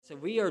So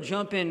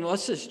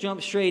let's just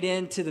jump straight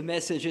into the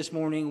message this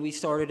morning. We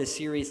started a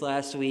series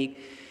last week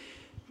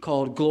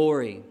called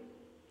Glory.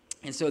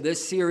 And so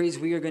this series,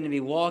 we are going to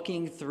be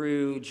walking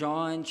through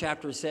John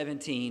chapter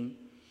 17,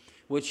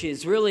 which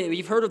is really,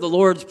 you've heard of the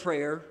Lord's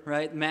Prayer,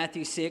 right?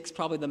 Matthew 6,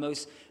 probably the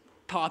most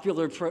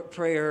popular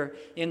prayer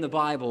in the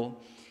Bible.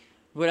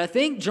 But I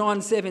think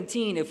John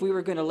 17, if we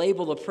were going to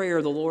label a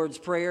prayer the Lord's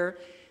Prayer,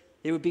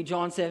 it would be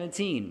John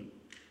 17.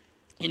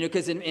 You know,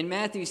 because in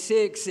Matthew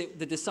 6,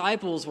 the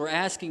disciples were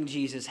asking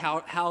Jesus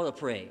how to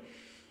pray.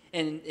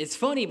 And it's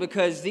funny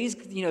because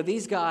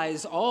these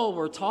guys all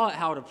were taught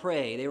how to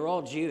pray. They were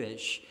all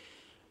Jewish.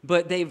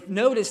 But they've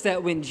noticed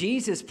that when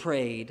Jesus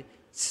prayed,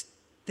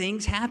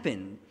 things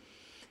happened.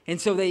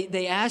 And so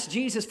they asked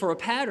Jesus for a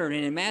pattern.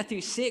 And in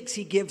Matthew 6,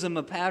 he gives them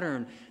a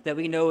pattern that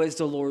we know as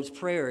the Lord's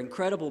Prayer,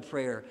 incredible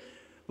prayer.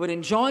 But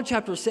in John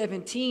chapter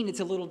 17, it's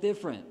a little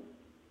different.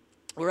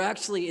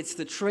 It's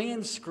the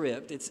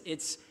transcript.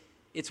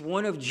 It's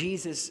one of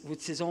Jesus,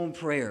 it's his own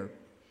prayer.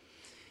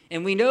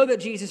 And we know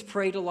that Jesus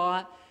prayed a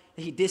lot.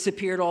 He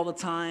disappeared all the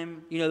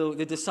time. You know,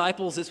 the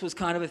disciples, this was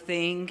kind of a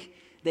thing.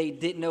 They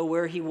didn't know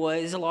where he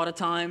was a lot of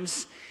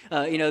times.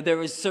 There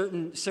was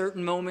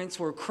certain moments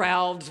where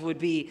crowds would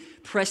be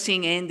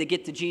pressing in to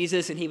get to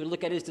Jesus, and he would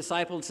look at his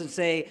disciples and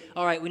say,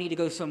 all right, we need to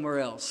go somewhere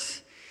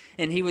else.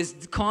 And he was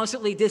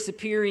constantly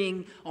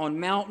disappearing on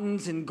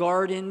mountains and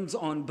gardens,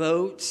 on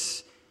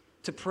boats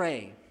to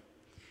pray.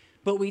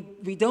 But we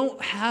don't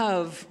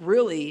have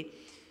really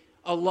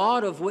a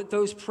lot of what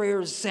those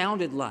prayers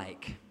sounded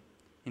like.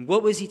 And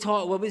what was he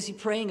taught? What was he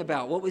praying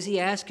about? What was he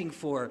asking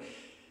for?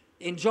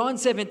 In John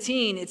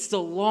 17, it's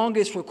the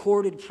longest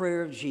recorded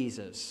prayer of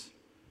Jesus.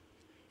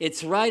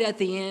 It's right at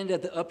the end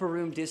of the upper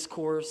room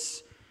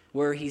discourse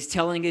where he's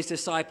telling his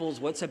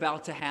disciples what's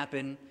about to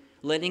happen,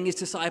 letting his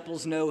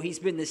disciples know he's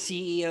been the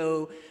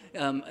CEO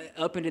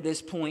up until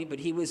this point, but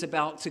he was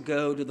about to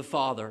go to the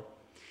Father.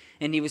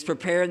 And he was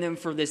preparing them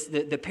for this,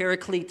 the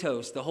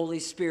Parakletos, the Holy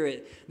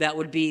Spirit that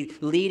would be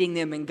leading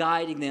them and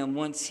guiding them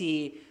once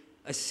he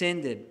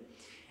ascended.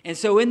 And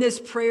so in this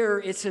prayer,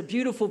 it's a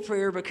beautiful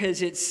prayer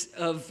because it's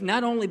of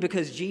not only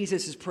because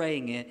Jesus is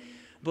praying it,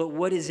 but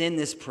what is in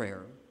this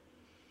prayer.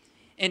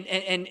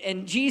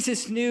 And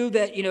Jesus knew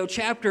that,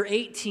 chapter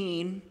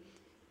 18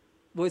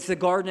 was the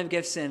Garden of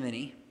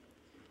Gethsemane.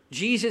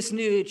 Jesus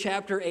knew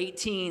chapter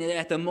 18,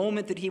 at the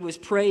moment that he was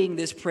praying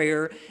this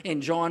prayer in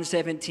John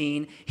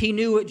 17, he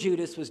knew what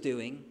Judas was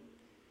doing.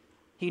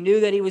 He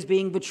knew that he was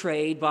being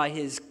betrayed by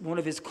one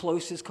of his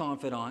closest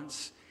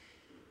confidants.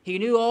 He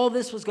knew all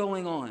this was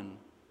going on.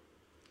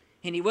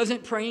 And he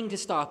wasn't praying to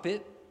stop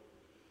it.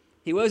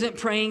 He wasn't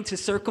praying to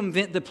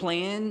circumvent the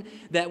plan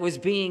that was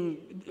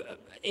being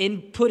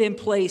put in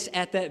place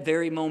at that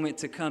very moment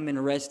to come and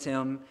arrest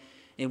him.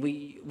 And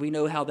we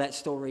know how that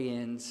story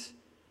ends.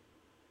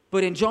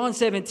 But in John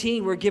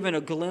 17, we're given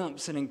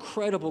an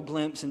incredible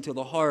glimpse into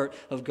the heart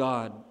of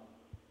God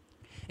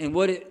and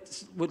what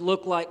it would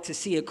look like to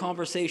see a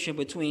conversation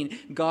between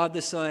God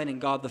the Son and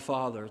God the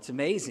Father. It's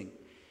amazing.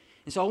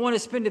 And so I want to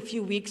spend a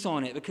few weeks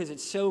on it because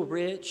it's so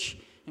rich.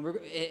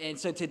 And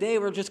so today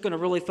we're just going to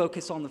really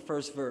focus on the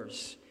first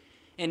verse.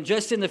 And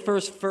just in the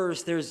first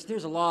verse,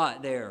 there's a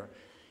lot there.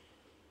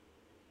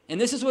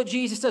 And this is what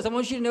Jesus does. I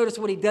want you to notice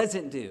what he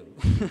doesn't do.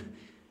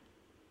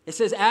 It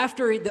says,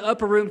 after the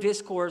upper room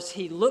discourse,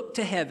 he looked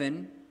to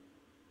heaven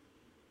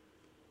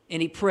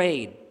and he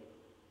prayed,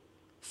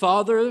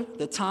 Father,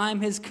 the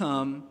time has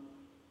come.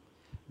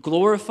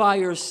 Glorify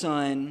your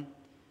Son,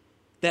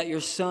 that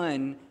your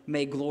Son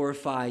may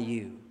glorify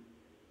you.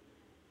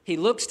 He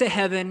looks to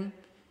heaven.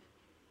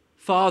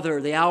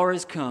 Father, the hour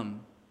has come.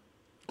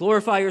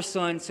 Glorify your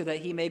Son so that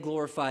he may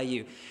glorify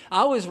you.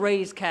 I was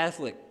raised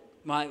Catholic.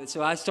 When I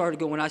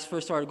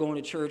first started going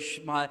to church,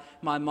 my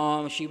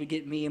mom, she would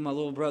get me and my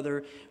little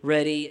brother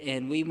ready,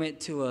 and we went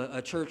to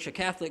a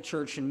Catholic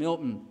church in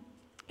Milton.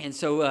 And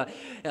so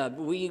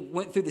we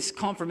went through this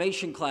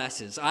confirmation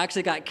classes. I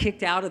actually got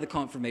kicked out of the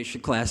confirmation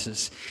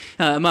classes.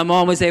 My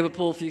mom was able to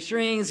pull a few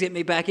strings, get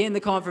me back in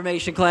the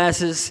confirmation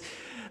classes,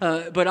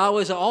 but I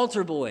was an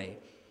altar boy.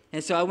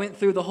 And so I went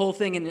through the whole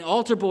thing, and the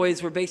altar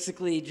boys were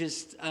basically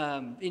just,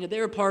 they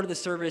were part of the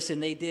service,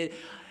 and they did.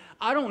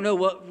 I don't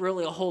know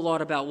a whole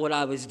lot about what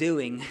I was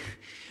doing,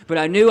 but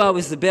I knew I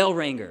was the bell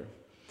ringer.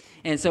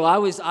 And so I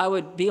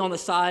would be on the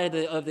side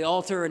of the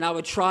altar, and I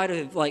would try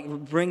to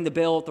ring the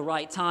bell at the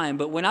right time.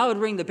 But when I would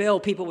ring the bell,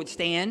 people would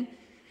stand,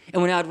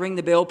 and when I would ring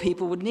the bell,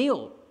 people would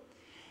kneel.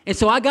 And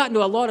so I got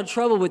into a lot of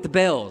trouble with the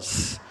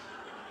bells.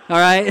 All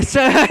right,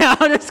 so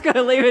I'm just going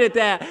to leave it at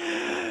that.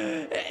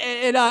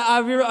 And I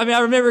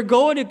remember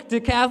going to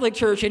Catholic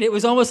church, and it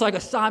was almost like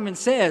a Simon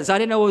Says. I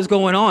didn't know what was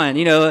going on.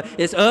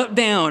 It's up,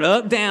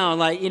 down,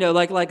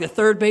 like a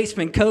third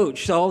baseman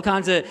coach. So all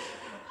kinds of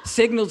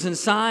signals and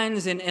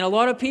signs, and a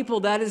lot of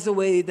people, that is the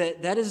way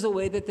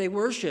that they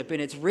worship,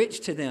 and it's rich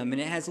to them, and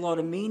it has a lot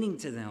of meaning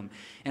to them.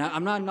 And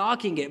I'm not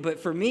knocking it, but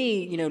for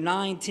me,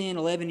 9, 10,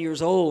 11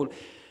 years old,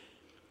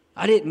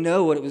 I didn't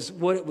know what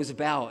it was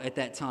about at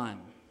that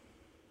time.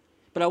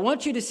 But I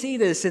want you to see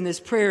this in this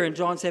prayer in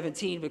John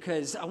 17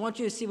 because I want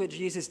you to see what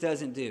Jesus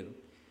doesn't do.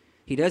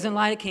 He doesn't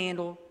light a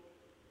candle.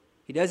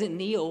 He doesn't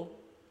kneel.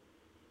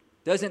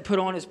 Doesn't put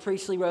on his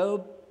priestly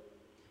robe.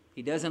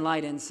 He doesn't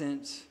light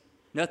incense.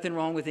 Nothing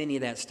wrong with any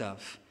of that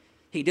stuff.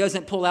 He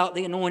doesn't pull out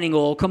the anointing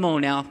oil. Come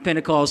on now,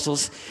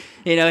 Pentecostals.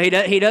 You know,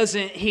 he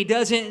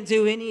doesn't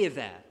do any of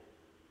that.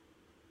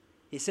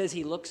 He says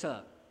he looks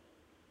up.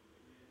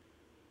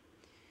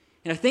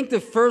 And I think the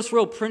first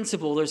real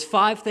principle, there's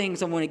 5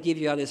 things I want to give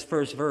you out of this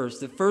first verse.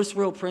 The first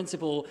real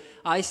principle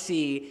I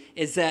see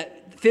is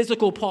that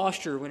physical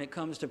posture when it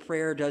comes to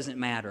prayer doesn't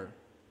matter.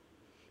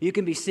 You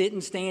can be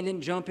sitting,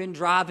 standing, jumping,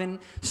 driving,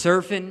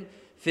 surfing,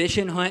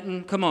 fishing,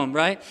 hunting. Come on,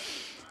 right?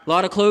 A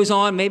lot of clothes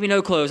on, maybe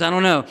no clothes. I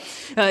don't know.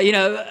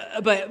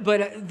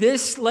 But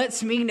this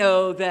lets me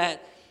know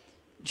that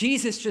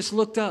Jesus just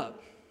looked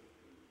up.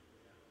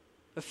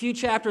 A few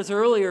chapters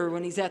earlier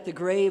when he's at the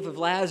grave of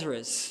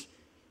Lazarus,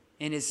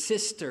 and his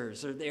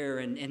sisters are there,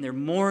 and they're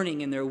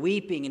mourning, and they're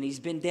weeping, and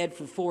he's been dead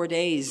for 4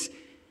 days,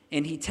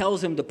 and he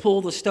tells them to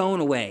pull the stone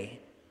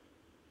away.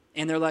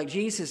 And they're like,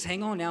 Jesus,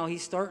 hang on now,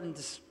 he's starting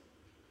to,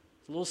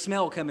 a little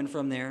smell coming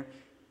from there.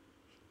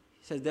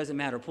 He says, it doesn't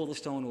matter, pull the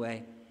stone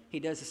away. He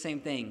does the same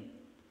thing.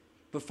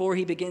 Before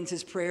he begins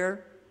his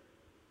prayer,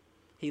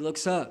 he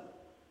looks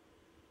up.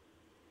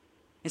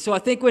 And so I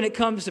think when it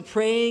comes to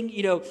praying,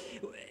 you know,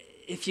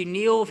 if you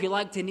kneel, if you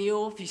like to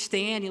kneel, if you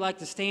stand, you like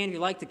to stand, if you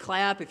like to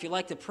clap, if you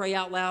like to pray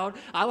out loud.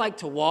 I like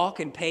to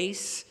walk and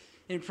pace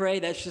and pray.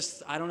 That's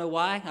just, I don't know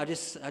why. I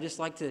just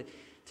like to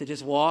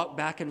just walk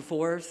back and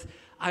forth.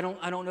 I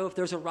don't know if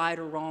there's a right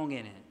or wrong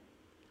in it.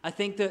 I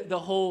think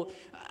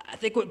I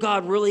think what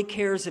God really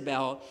cares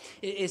about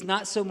is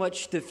not so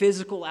much the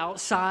physical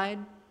outside.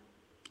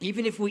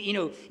 Even if we,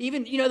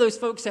 even those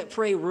folks that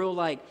pray real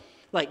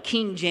like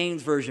King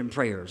James Version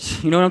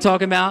prayers. You know what I'm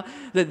talking about?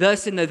 The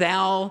thus and the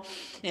thou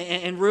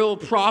and real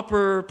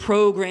proper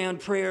programmed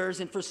prayers.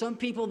 And for some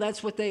people,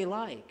 that's what they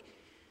like.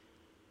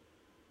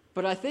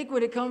 But I think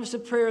when it comes to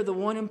prayer, the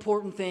one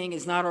important thing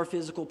is not our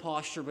physical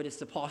posture, but it's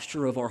the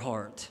posture of our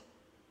heart.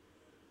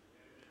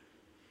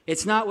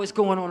 It's not what's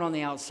going on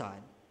the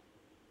outside.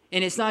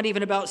 And it's not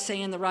even about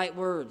saying the right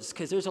words,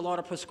 because there's a lot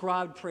of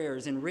prescribed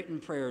prayers and written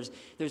prayers.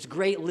 There's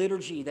great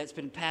liturgy that's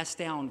been passed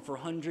down for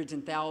hundreds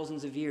and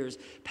thousands of years,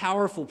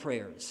 powerful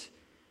prayers.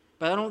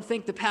 But I don't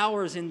think the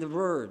power is in the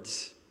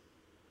words.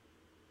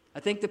 I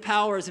think the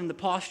power is in the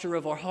posture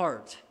of our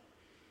heart.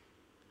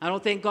 I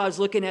don't think God's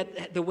looking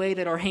at the way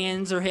that our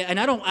hands are, and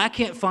I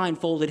can't find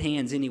folded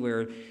hands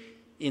anywhere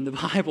in the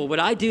Bible, but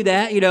I do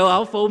that,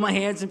 I'll fold my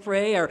hands and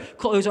pray, or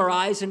close our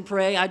eyes and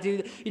pray. I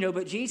do,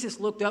 but Jesus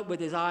looked up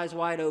with his eyes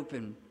wide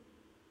open.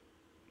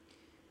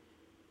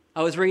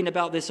 I was reading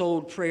about this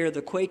old prayer.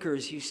 The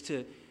Quakers used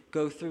to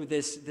go through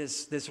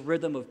this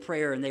rhythm of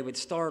prayer, and they would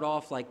start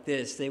off like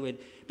this. They would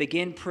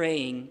begin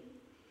praying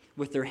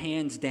with their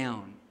hands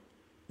down.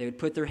 They would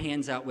put their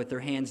hands out with their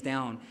hands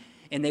down,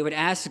 and they would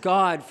ask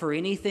God for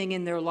anything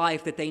in their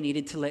life that they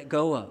needed to let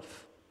go of.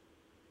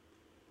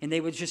 And they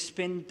would just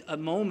spend a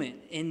moment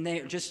in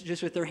there,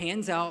 just with their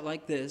hands out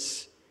like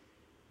this.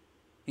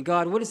 And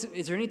God,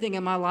 is there anything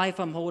in my life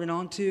I'm holding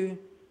on to?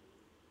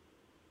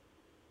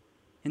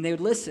 And they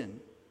would listen.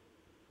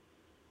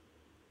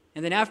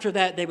 And then after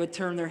that, they would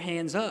turn their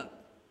hands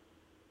up.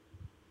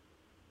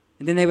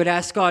 And then they would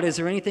ask God, is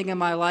there anything in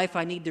my life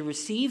I need to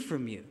receive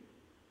from you?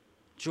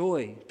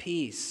 Joy,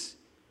 peace,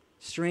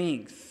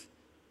 strength,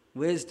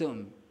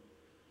 wisdom.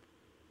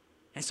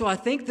 And so I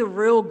think the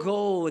real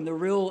goal and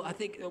I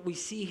think what we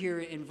see here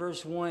in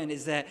verse 1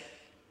 is that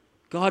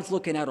God's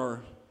looking at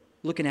our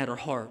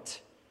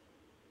heart.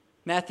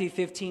 Matthew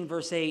 15,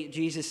 verse 8,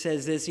 Jesus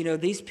says this,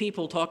 these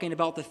people, talking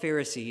about the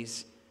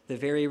Pharisees, the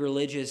very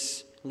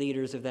religious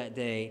leaders of that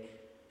day,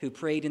 who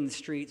prayed in the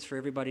streets for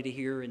everybody to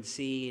hear and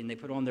see, and they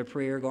put on their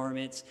prayer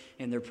garments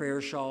and their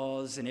prayer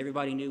shawls, and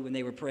everybody knew when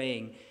they were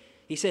praying.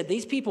 He said,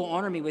 these people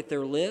honor me with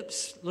their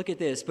lips, look at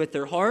this, but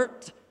their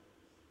heart,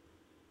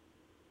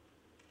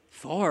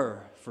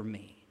 far from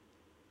me.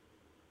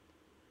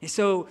 And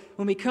so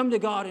when we come to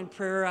God in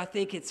prayer, I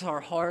think it's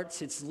our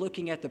hearts. It's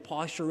looking at the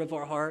posture of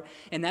our heart.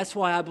 And that's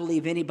why I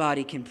believe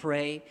anybody can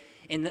pray.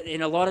 And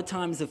a lot of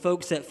times the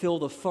folks that feel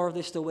the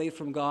farthest away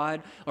from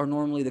God are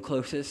normally the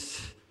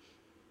closest.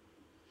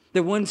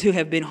 The ones who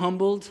have been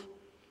humbled,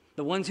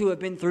 the ones who have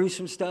been through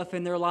some stuff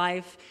in their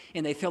life,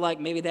 and they feel like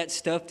maybe that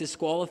stuff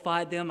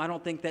disqualified them. I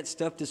don't think that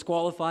stuff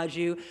disqualifies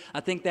you. I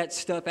think that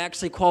stuff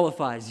actually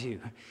qualifies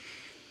you.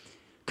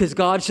 Because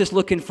God's just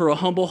looking for a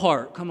humble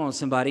heart. Come on,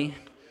 somebody.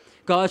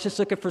 God's just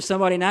looking for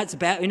somebody, and that's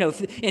bad, and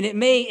it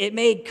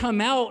may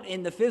come out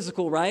in the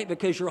physical, right?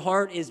 Because your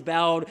heart is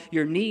bowed,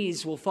 your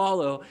knees will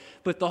follow,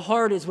 but the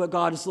heart is what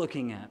God is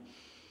looking at.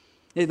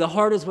 The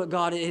heart is what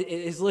God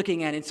is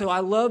looking at. And so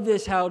I love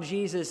this, how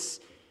Jesus,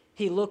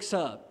 he looks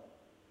up.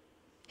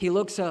 He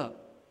looks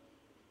up.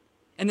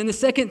 And then the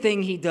second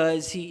thing he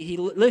does, he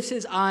lifts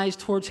his eyes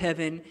towards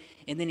heaven,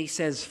 and then he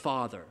says,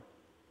 Father.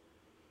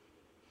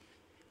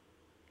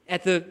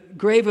 At the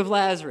grave of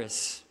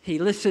Lazarus, he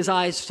lifts his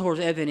eyes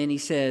towards heaven and he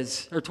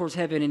says,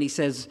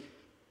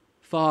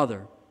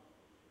 Father.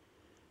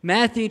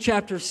 Matthew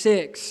chapter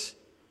 6,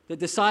 the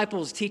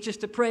disciples teach us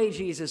to pray,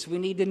 Jesus. We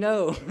need to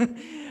know.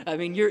 I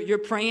mean, you're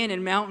praying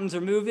and mountains are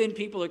moving.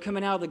 People are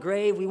coming out of the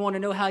grave. We want to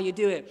know how you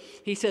do it.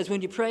 He says,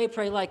 when you pray,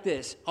 pray like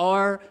this.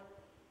 And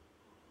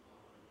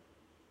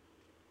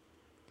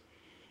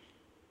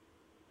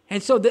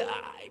so,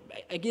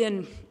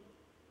 again,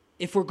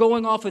 if we're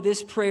going off of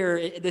this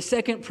prayer, the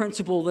second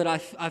principle that I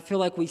feel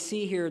like we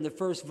see here in the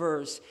first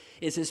verse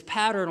is this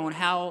pattern on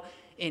how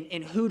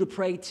and who to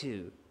pray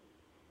to.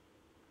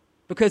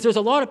 Because there's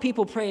a lot of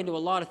people praying to a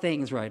lot of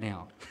things right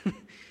now.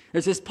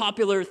 There's this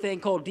popular thing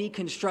called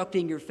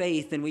deconstructing your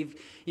faith, and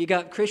you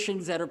got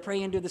Christians that are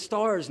praying to the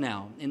stars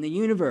now in the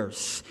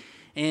universe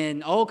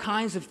and all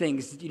kinds of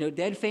things,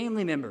 dead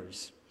family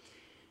members.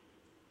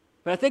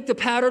 But I think the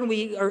pattern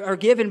we are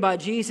given by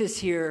Jesus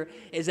here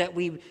is that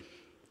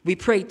we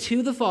pray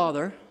to the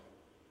Father,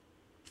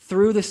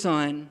 through the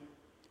Son,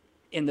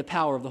 in the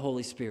power of the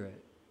Holy Spirit.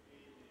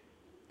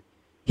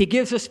 He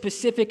gives us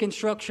specific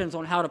instructions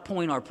on how to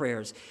point our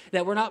prayers.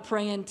 That we're not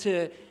praying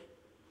to,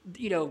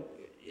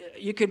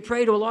 you can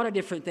pray to a lot of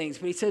different things.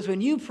 But he says,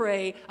 when you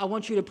pray, I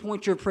want you to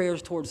point your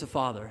prayers towards the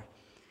Father.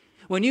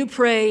 When you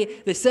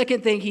pray, the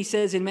second thing he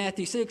says in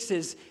Matthew 6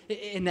 is,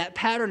 in that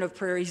pattern of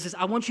prayer, he says,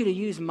 I want you to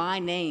use my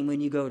name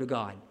when you go to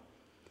God.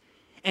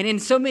 And in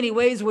so many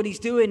ways, what he's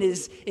doing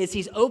is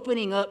he's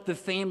opening up the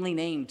family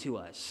name to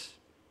us.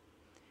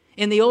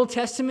 In the Old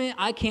Testament,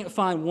 I can't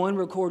find one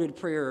recorded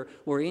prayer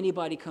where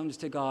anybody comes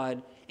to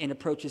God and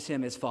approaches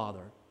him as Father.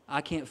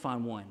 I can't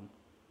find one.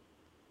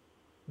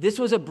 This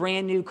was a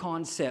brand new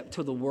concept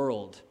to the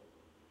world.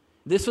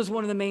 This was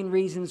one of the main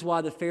reasons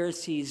why the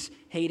Pharisees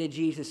hated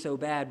Jesus so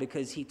bad,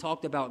 because he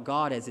talked about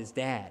God as his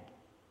dad.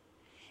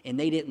 And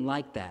they didn't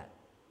like that.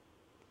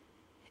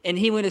 And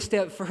he went a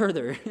step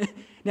further.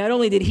 Not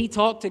only did he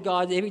talk to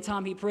God, every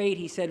time he prayed,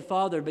 he said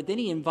Father, but then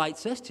he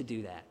invites us to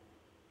do that.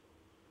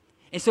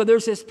 And so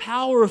there's this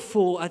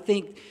powerful, I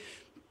think,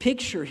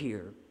 picture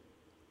here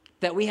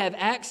that we have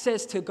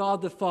access to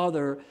God the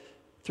Father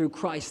through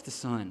Christ the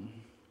Son.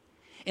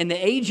 And the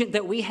agent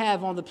that we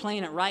have on the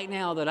planet right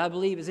now that I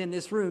believe is in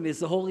this room is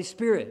the Holy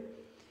Spirit.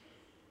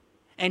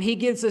 And he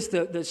gives us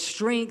the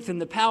strength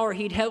and the power.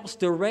 He helps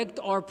direct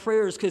our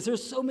prayers, because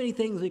there's so many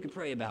things we can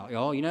pray about,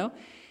 y'all, I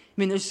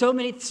mean, there's so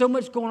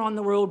much going on in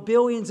the world,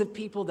 billions of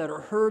people that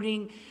are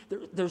hurting.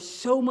 There's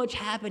so much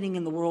happening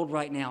in the world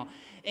right now.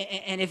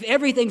 And if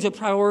everything's a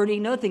priority,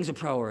 nothing's a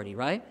priority,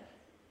 right?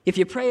 If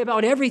you pray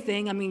about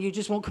everything, I mean, you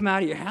just won't come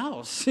out of your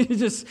house.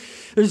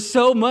 There's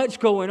so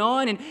much going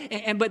on.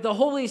 But the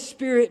Holy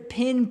Spirit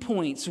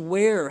pinpoints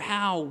where,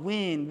 how,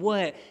 when,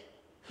 what,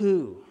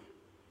 who.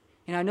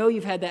 And I know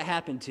you've had that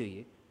happen to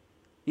you.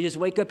 You just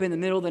wake up in the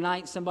middle of the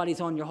night, somebody's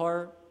on your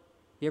heart.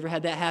 You ever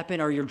had that happen?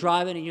 Or you're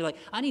driving and you're like,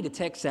 I need to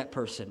text that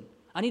person.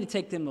 I need to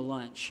take them to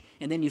lunch.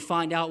 And then you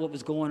find out what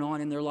was going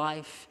on in their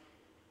life.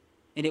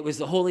 And it was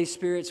the Holy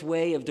Spirit's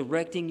way of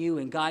directing you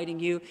and guiding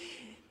you.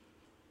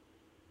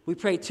 We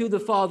pray to the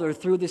Father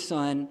through the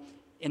Son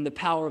in the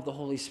power of the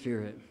Holy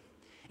Spirit.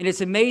 And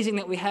it's amazing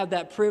that we have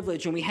that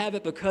privilege, and we have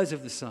it because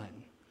of the Son.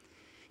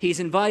 He's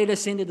invited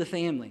us into the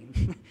family.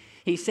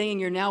 He's saying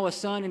you're now a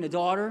son and a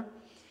daughter,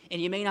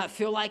 and you may not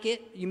feel like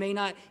it, you may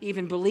not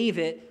even believe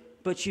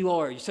it, but you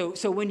are.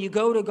 So when you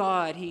go to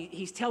God,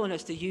 He's telling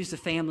us to use the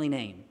family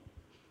name.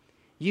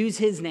 Use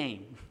His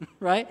name,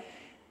 right?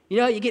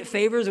 You get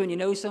favors when you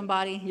know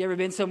somebody. You ever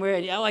been somewhere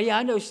and, oh, yeah,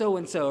 I know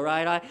so-and-so,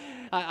 right?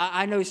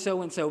 I know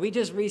so-and-so. We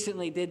just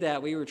recently did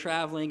that. We were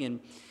traveling, and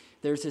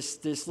there's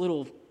this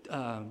little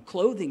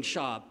clothing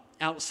shop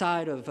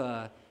outside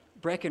of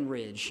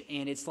Breckenridge,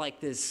 and it's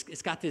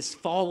got this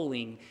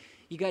following.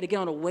 You got to get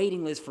on a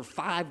waiting list for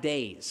 5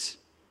 days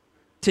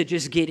to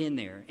just get in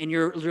there. And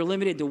you're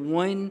limited to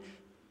one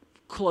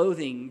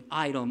clothing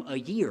item a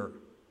year.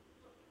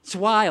 It's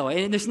wild,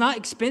 and it's not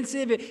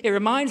expensive. It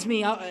reminds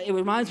me a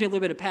little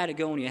bit of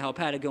Patagonia, how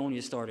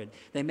Patagonia started.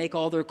 They make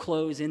all their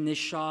clothes in this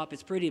shop.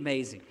 It's pretty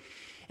amazing.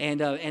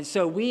 And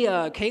so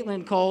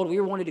Caitlin called.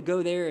 We wanted to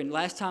go there, and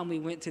last time we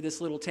went to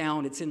this little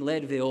town, it's in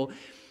Leadville,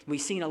 we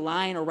seen a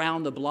line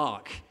around the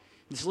block.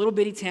 This little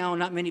bitty town,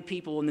 not many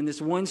people, and then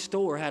this one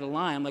store had a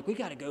line. I'm like, we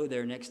got to go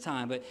there next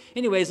time. But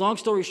anyways, long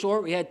story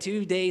short, we had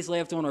 2 days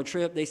left on our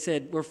trip. They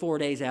said, we're 4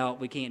 days out.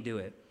 We can't do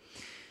it.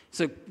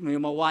 So my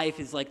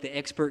wife is like the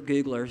expert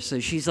Googler. So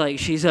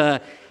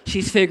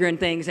she's figuring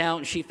things out,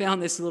 and she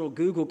found this little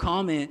Google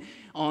comment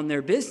on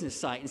their business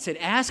site and said,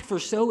 ask for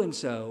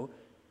so-and-so,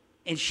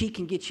 and she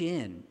can get you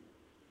in.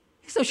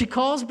 So she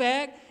calls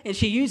back, and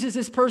she uses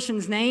this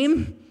person's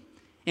name,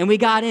 and we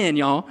got in,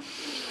 y'all.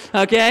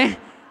 Okay?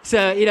 So,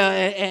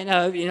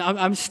 I'm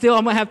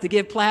going to have to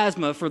give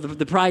plasma for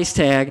the price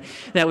tag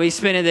that we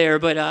spent in there,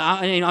 but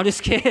I'll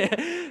just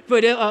kidding.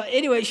 But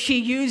anyway, she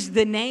used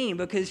the name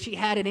because she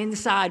had an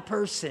inside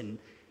person.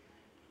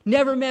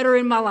 Never met her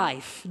in my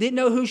life. Didn't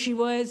know who she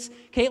was.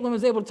 Caitlin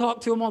was able to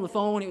talk to him on the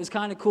phone. It was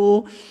kind of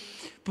cool.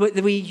 But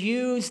we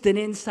used an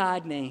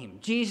inside name.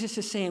 Jesus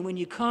is saying, when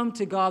you come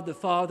to God the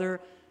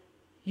Father,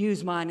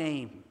 use my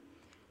name.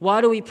 Why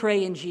do we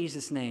pray in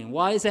Jesus' name?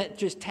 Why is that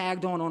just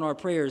tagged on our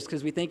prayers?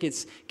 Because we think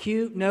it's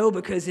cute? No,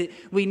 because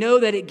we know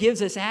that it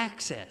gives us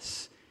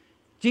access.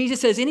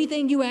 Jesus says,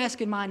 anything you ask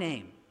in my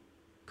name.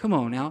 Come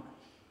on now.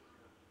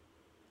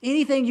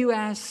 Anything you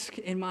ask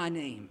in my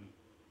name.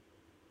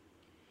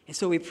 And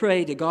so we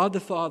pray to God the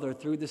Father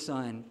through the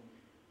Son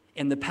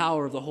and the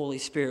power of the Holy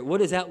Spirit. What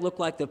does that look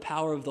like, the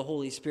power of the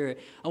Holy Spirit?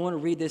 I want to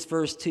read this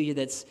verse to you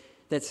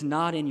that's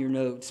not in your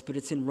notes, but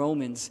it's in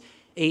Romans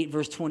 8,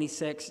 verse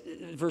 26.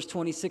 Verse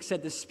 26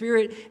 said, the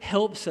Spirit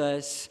helps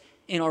us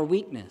in our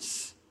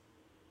weakness.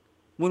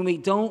 When we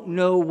don't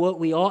know what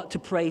we ought to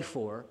pray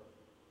for,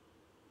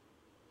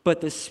 but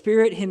the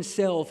Spirit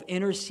himself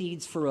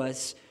intercedes for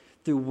us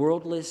through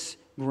wordless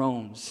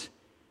groans.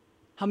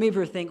 How many of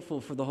you are thankful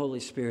for the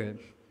Holy Spirit?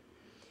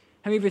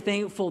 How many of you are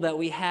thankful that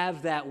we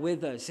have that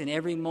with us in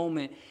every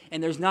moment,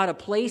 and there's not a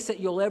place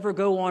that you'll ever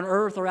go on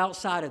earth or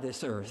outside of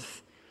this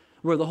earth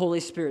where the Holy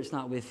Spirit's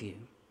not with you?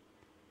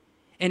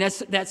 And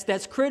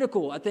that's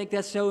critical. I think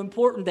that's so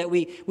important that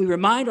we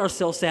remind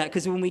ourselves that,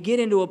 because when we get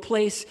into a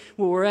place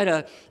where we're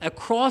at a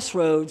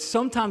crossroads,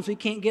 sometimes we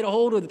can't get a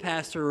hold of the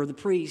pastor or the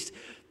priest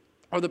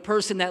or the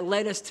person that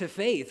led us to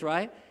faith,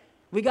 right?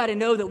 We got to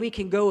know that we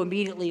can go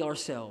immediately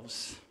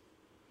ourselves,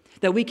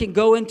 that we can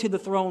go into the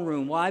throne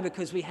room. Why?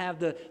 Because we have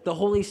the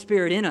Holy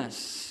Spirit in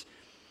us.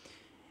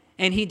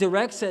 And he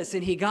directs us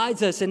and he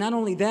guides us. And not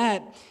only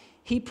that,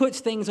 he puts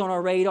things on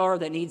our radar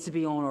that needs to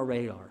be on our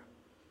radar.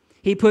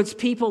 He puts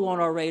people on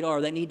our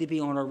radar that need to be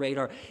on our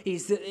radar.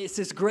 It's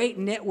this great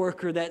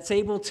networker that's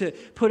able to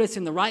put us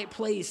in the right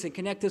place and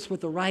connect us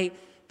with the right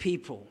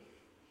people.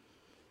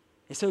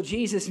 And so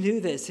Jesus knew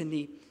this, and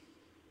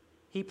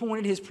he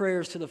pointed his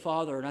prayers to the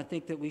Father, and I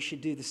think that we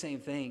should do the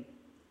same thing.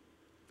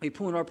 We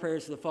point our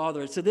prayers to the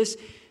Father. So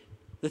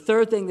the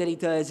third thing that he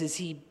does is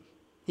he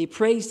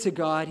prays to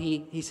God.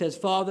 He says,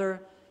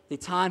 Father, the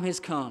time has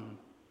come.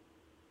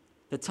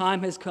 The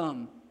time has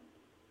come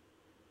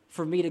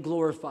for me to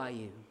glorify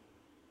you.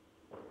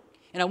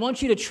 And I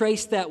want you to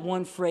trace that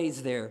one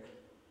phrase there.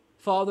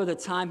 Father, the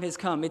time has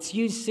come. It's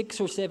used 6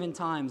 or 7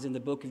 times in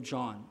the book of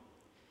John.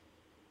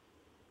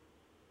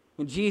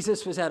 When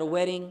Jesus was at a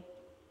wedding,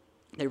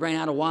 they ran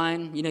out of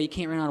wine. You know, you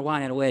can't run out of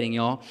wine at a wedding,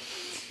 y'all.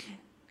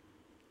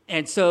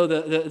 And so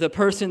the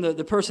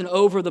person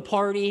over the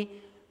party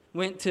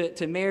went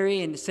to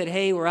Mary and said,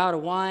 hey, we're out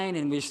of wine,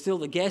 and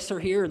the guests are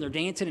here, and they're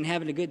dancing and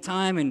having a good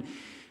time, and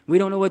we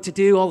don't know what to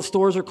do. All the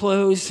stores are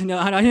closed.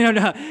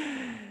 No.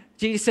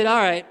 Jesus said, all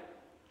right.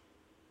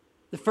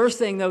 The first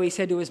thing, though, he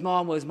said to his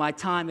mom was, my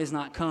time has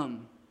not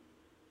come.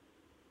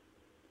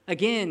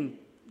 Again,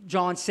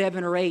 John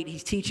 7 or 8,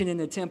 he's teaching in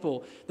the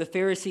temple. The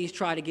Pharisees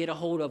try to get a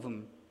hold of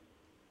him.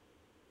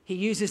 He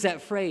uses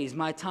that phrase,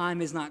 my time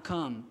has not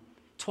come,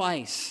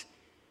 twice.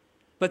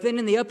 But then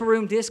in the upper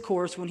room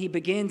discourse, when he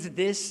begins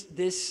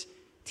this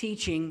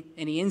teaching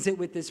and he ends it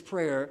with this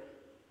prayer,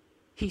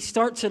 he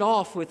starts it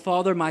off with,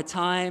 Father, my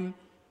time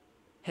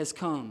has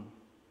come.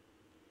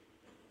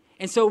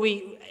 And so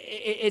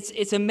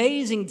it's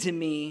amazing to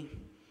me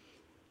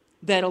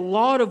that a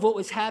lot of what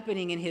was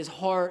happening in his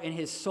heart and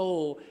his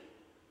soul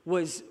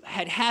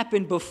had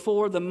happened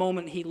before the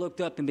moment he looked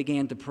up and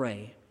began to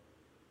pray.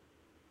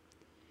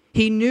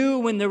 He knew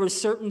when there were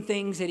certain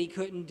things that he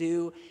couldn't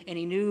do, and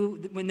he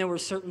knew when there were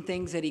certain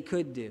things that he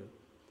could do.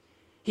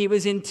 He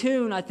was in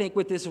tune, I think,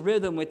 with this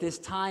rhythm, with this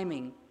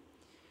timing.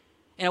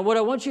 And what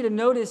I want you to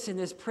notice in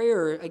this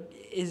prayer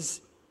is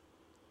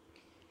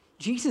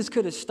Jesus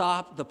could have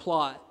stopped the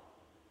plot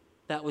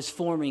that was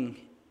forming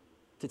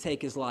to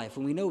take his life,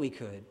 and we know he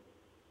could.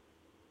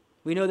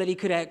 We know that he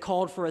could have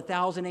called for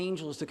 1,000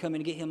 angels to come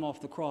and get him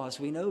off the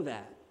cross. We know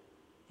that,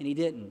 and he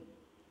didn't.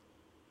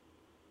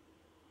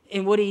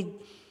 And what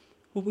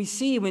we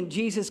see when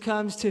Jesus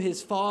comes to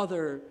his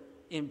Father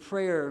in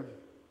prayer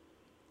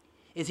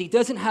is he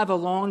doesn't have a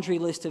laundry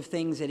list of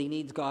things that he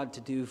needs God to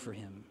do for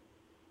him.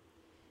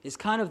 It's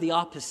kind of the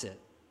opposite.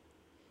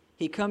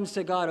 He comes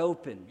to God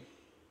open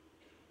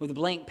with a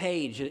blank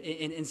page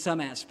in some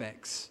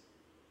aspects.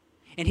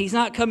 And he's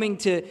not coming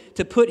to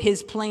put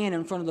his plan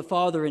in front of the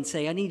Father and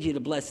say, I need you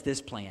to bless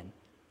this plan.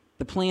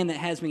 The plan that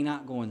has me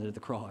not going to the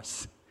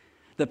cross.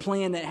 The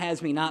plan that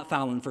has me not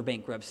filing for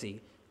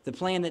bankruptcy. The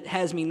plan that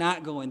has me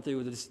not going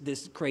through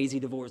this crazy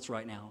divorce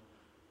right now.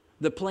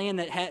 The plan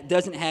that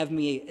doesn't have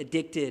me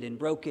addicted and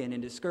broken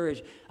and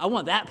discouraged. I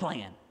want that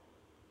plan.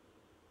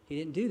 He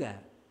didn't do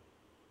that.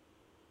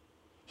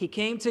 He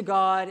came to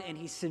God and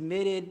he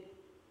submitted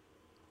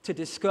to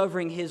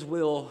discovering his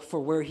will for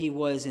where he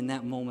was in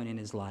that moment in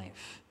his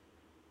life.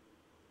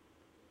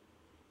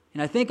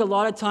 And I think a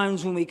lot of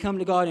times when we come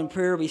to God in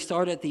prayer, we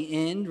start at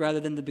the end rather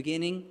than the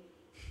beginning.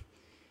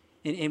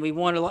 And we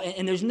want to,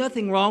 and there's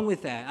nothing wrong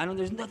with that.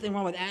 There's nothing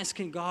wrong with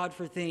asking God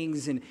for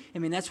things. And I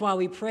mean, that's why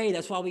we pray.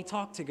 That's why we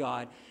talk to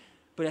God.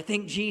 But I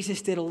think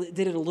Jesus did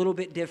it a little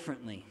bit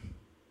differently.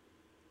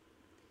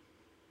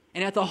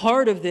 And at the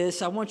heart of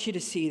this, I want you to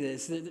see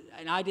this.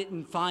 And I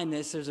didn't find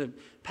this. There's a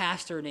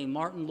pastor named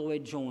Martin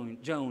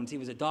Lloyd-Jones. He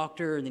was a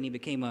doctor, and then he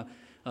became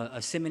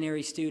a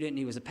seminary student, and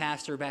he was a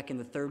pastor back in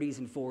the 30s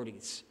and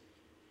 40s.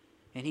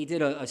 And he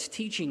did a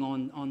teaching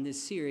on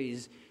this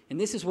series. And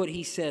this is what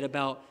he said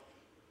about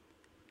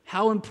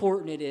how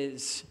important it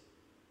is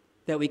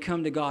that we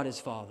come to God as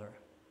Father.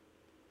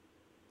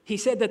 He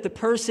said that the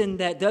person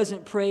that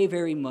doesn't pray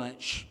very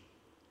much,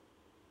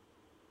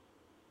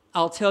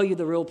 I'll tell you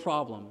the real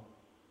problem.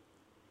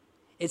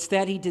 It's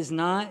that he does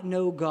not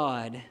know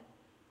God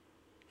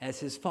as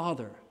his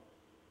Father.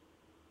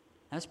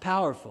 That's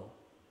powerful.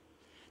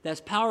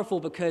 That's powerful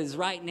because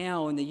right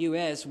now in the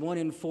U.S., 1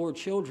 in 4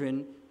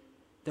 children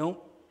don't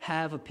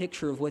have a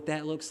picture of what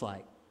that looks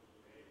like.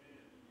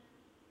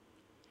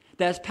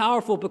 That's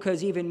powerful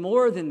because even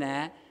more than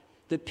that,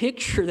 the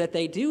picture that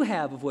they do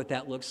have of what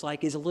that looks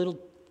like is a little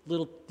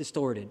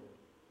distorted.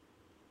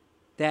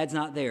 Dad's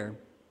not there,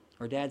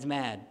 or dad's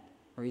mad,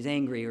 or he's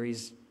angry, or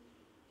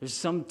there's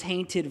some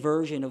tainted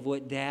version of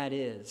what dad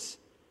is.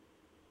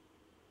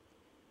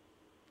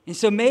 And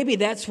so maybe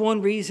that's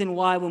one reason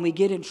why when we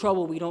get in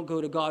trouble, we don't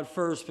go to God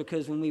first,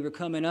 because when we were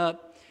coming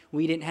up,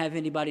 we didn't have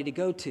anybody to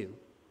go to.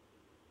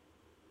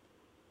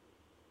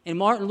 And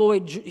Martin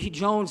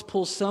Lloyd-Jones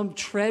pulls some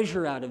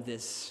treasure out of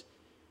this.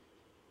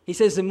 He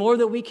says the more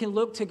that we can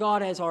look to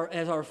God as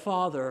our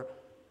Father,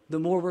 the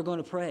more we're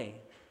going to pray.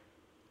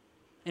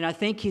 And I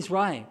think he's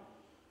right.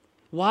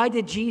 Why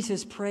did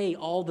Jesus pray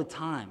all the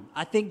time?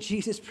 I think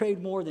Jesus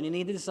prayed more than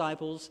any of the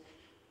disciples.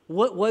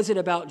 What was it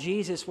about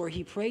Jesus where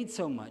he prayed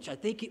so much? I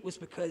think it was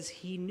because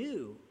he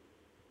knew.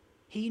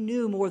 He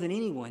knew more than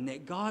anyone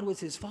that God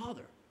was his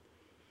Father.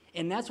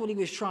 And that's what he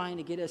was trying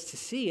to get us to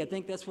see. I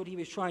think that's what he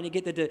was trying to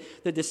get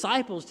the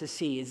disciples to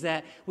see, is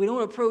that we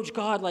don't approach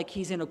God like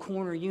he's in a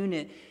corner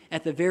unit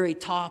at the very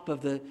top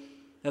of the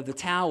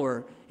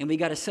tower, and we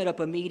got to set up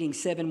a meeting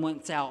 7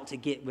 months out to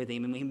get with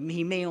him. And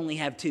he may only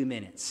have 2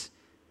 minutes,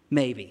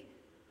 maybe.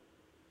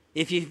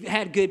 If you've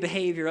had good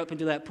behavior up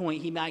until that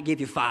point, he might give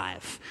you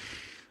 5.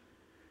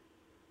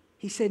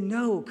 He said,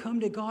 no, come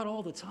to God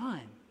all the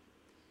time,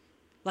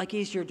 like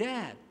he's your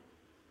dad.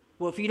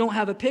 Well, if you don't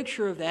have a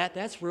picture of that,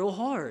 that's real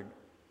hard.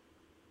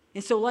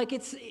 And so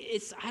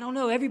it's I don't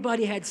know,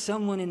 everybody had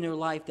someone in their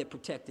life that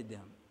protected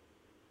them.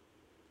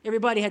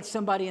 Everybody had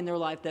somebody in their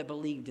life that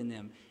believed in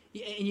them.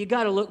 And you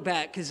got to look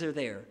back because they're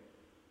there.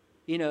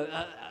 You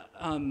know,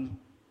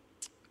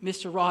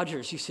 Mr.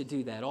 Rogers used to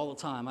do that all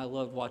the time. I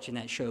loved watching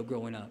that show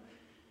growing up.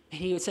 And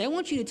he would say, I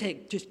want you to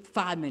take just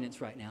 5 minutes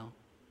right now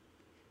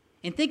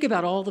and think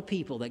about all the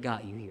people that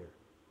got you here.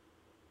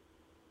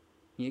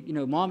 You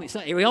know,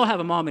 we all have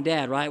a mom and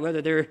dad, right?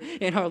 Whether they're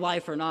in our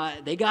life or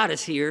not, they got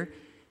us here.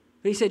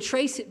 But he said,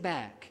 trace it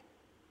back.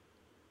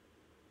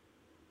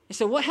 And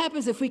so what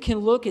happens if we can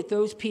look at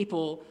those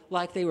people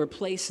like they were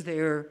placed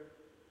there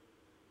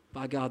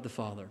by God the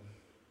Father?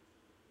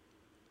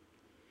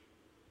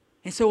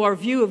 And so our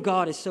view of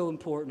God is so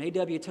important.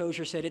 A.W.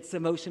 Tozer said it's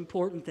the most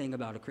important thing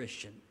about a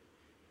Christian.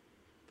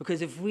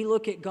 Because if we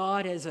look at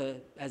God as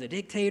a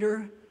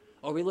dictator,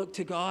 or we look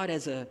to God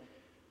as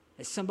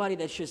somebody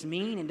that's just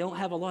mean and don't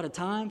have a lot of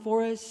time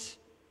for us,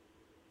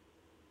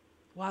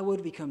 why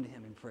would we come to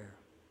him in prayer?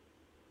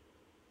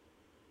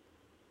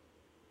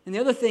 And the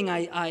other thing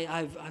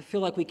I feel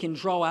like we can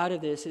draw out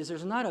of this is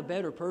there's not a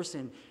better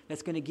person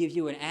that's going to give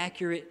you an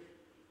accurate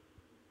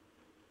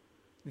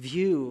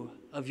view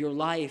of your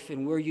life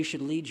and where you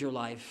should lead your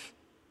life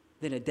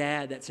than a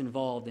dad that's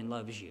involved and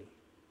loves you.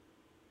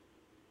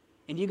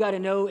 And you got to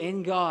know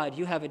in God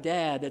you have a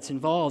dad that's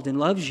involved and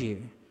loves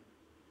you.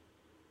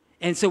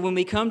 And so when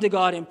we come to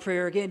God in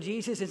prayer, again,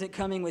 Jesus isn't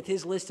coming with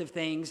his list of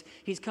things.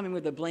 He's coming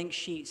with a blank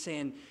sheet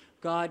saying,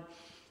 God,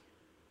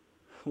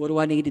 what do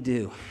I need to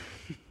do?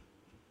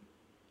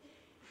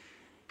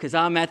 Because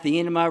I'm at the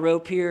end of my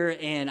rope here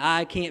and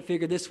I can't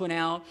figure this one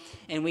out.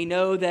 And we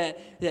know that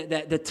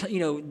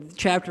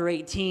chapter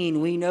 18,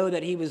 we know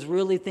that he was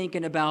really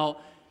thinking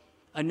about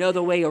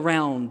another way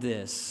around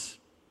this.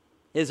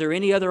 Is there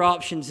any other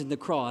options in the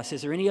cross?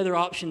 Is there any other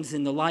options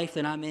in the life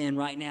that I'm in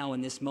right now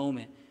in this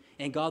moment?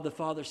 And God the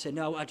Father said,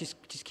 no, I just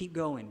keep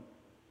going.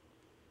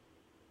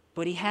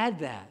 But he had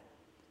that.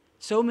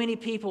 So many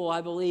people, I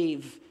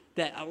believe,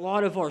 that a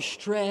lot of our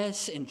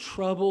stress and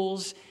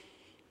troubles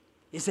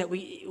is that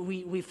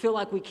we feel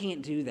like we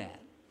can't do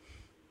that.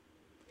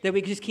 That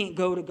we just can't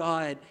go to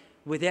God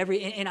with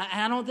and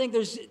I don't think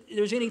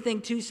there's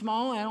anything too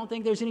small. I don't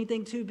think there's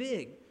anything too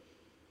big.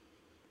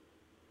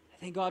 I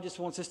think God just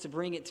wants us to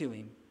bring it to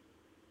him.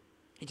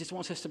 He just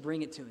wants us to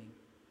bring it to him.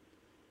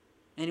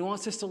 And he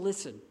wants us to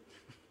listen.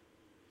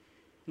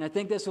 And I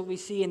think that's what we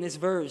see in this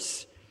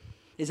verse,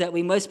 is that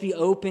we must be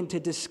open to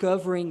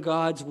discovering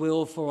God's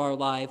will for our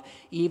life,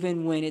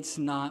 even when it's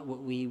not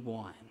what we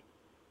want.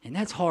 And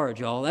that's hard,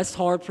 y'all. That's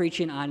hard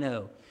preaching, I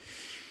know.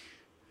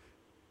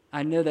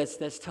 I know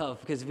that's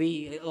tough, because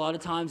a lot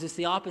of times it's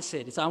the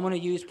opposite. It's I want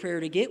to use prayer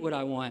to get what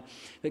I want.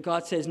 But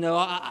God says, no,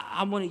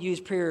 I want to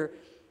use prayer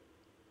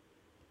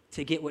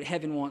to get what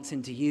heaven wants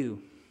into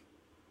you.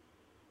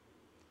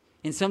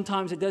 And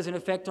sometimes it doesn't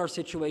affect our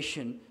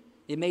situation.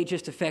 It may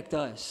just affect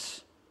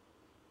us.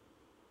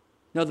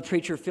 Another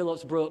preacher,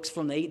 Phillips Brooks,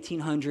 from the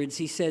 1800s,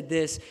 he said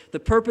this: the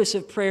purpose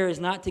of prayer is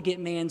not to get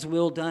man's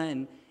will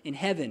done in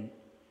heaven,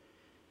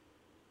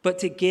 but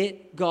to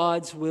get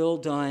God's will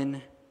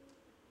done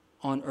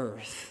on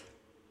earth.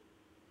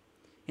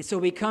 And so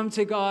we come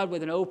to God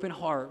with an open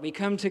heart. We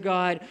come to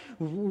God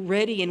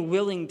ready and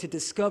willing to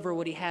discover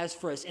what he has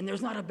for us. And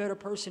there's not a better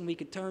person we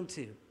could turn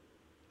to.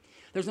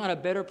 There's not a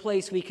better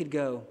place we could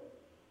go.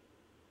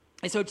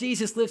 And so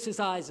Jesus lifts his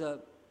eyes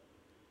up.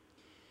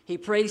 He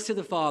prays to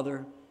the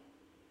Father.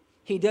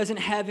 He doesn't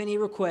have any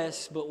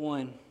requests but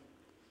one.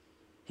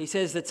 He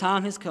says, the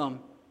time has come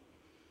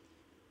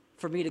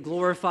for me to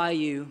glorify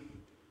you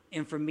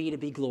and for me to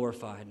be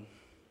glorified.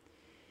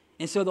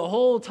 And so the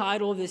whole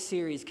title of this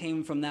series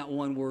came from that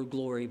one word,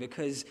 glory,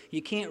 because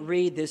you can't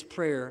read this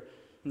prayer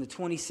in the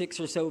 26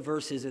 or so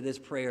verses of this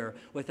prayer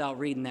without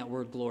reading that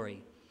word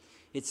glory.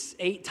 It's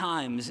 8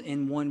 times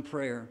in one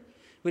prayer.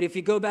 But if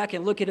you go back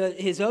and look at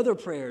his other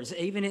prayers,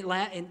 even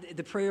in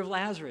the prayer of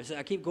Lazarus,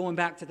 I keep going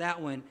back to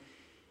that one.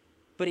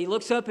 But he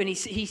looks up and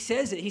he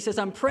says it. He says,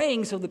 I'm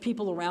praying so the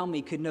people around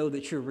me could know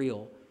that you're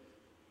real.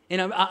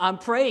 And I'm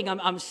praying,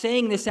 I'm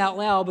saying this out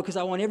loud because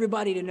I want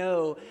everybody to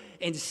know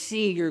and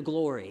see your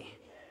glory.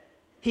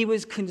 He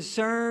was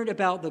concerned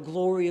about the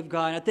glory of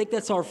God. And I think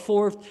that's our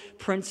 4th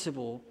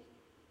principle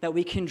that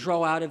we can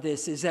draw out of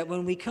this, is that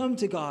when we come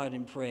to God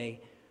and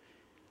pray,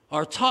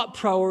 our top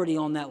priority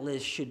on that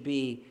list should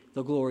be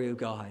the glory of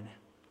God.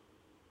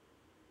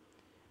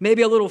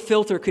 Maybe a little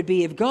filter could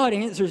be, if God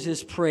answers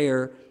this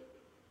prayer,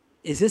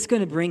 is this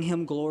going to bring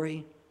him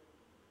glory?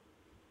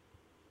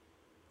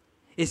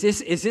 Is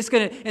this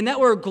going to, and that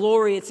word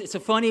glory, it's a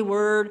funny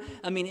word.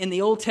 I mean, in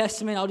the Old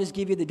Testament, I'll just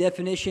give you the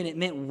definition. It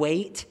meant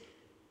weight,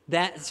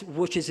 that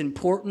which is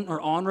important or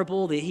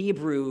honorable. The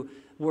Hebrew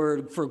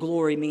word for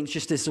glory means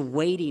just this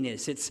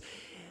weightiness.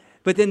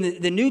 But then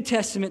the New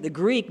Testament, the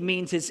Greek,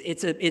 means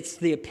it's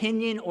the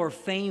opinion or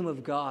fame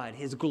of God,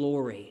 his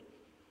glory.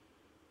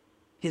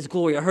 His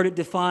glory. I heard it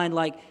defined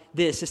like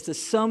this. It's the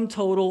sum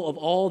total of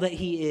all that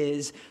he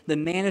is, the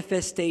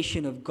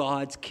manifestation of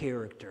God's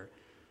character.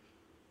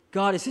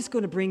 God, is this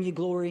going to bring you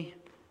glory?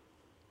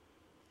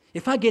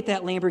 If I get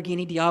that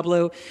Lamborghini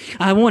Diablo,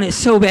 I want it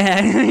so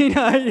bad.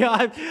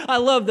 I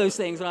love those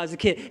things when I was a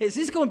kid. Is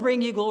this going to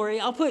bring you glory?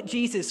 I'll put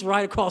Jesus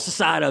right across the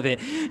side of it.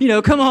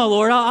 Come on,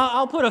 Lord.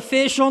 I'll put a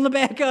fish on the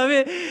back of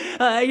it.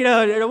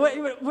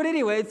 But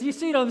anyways, you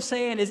see what I'm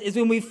saying? Is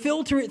when we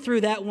filter it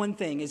through that one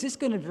thing, is this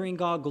going to bring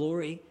God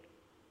glory?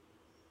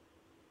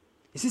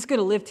 Is this going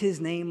to lift his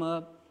name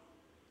up?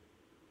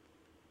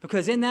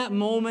 Because in that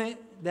moment,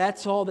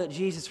 that's all that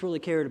Jesus really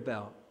cared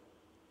about.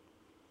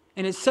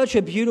 And it's such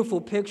a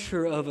beautiful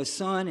picture of a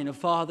son and a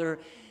father.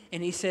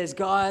 And he says,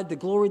 God, the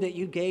glory that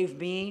you gave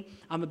me,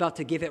 I'm about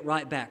to give it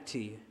right back to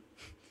you.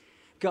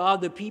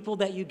 God, the people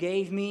that you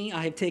gave me,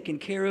 I have taken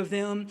care of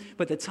them,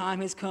 but the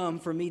time has come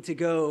for me to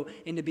go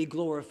and to be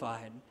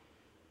glorified.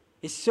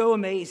 It's so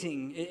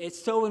amazing.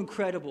 It's so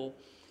incredible.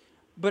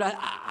 But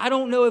I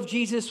don't know if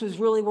Jesus was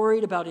really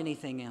worried about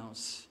anything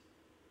else.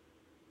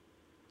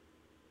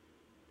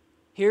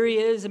 Here he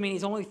is. I mean,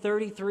 he's only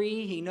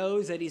 33. He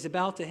knows that he's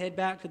about to head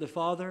back to the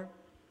Father.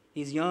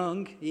 He's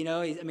young.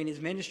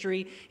 His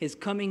ministry is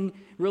coming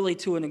really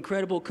to an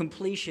incredible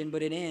completion,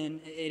 but it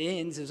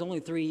ends. It's only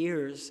 3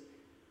 years.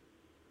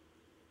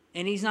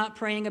 And he's not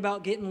praying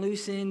about getting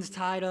loose ends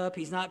tied up.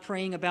 He's not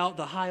praying about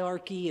the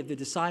hierarchy of the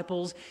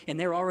disciples, and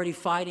they're already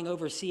fighting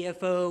over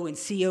CFO and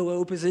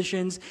COO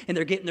positions, and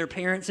they're getting their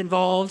parents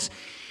involved.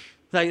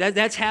 Like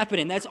that's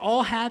happening. That's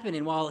all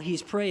happening while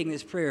he's praying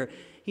this prayer.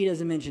 He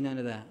doesn't mention none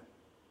of that.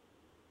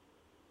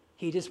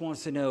 He just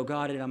wants to know,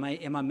 God, am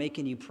I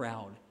making you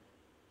proud?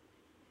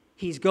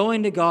 He's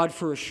going to God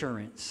for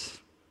assurance.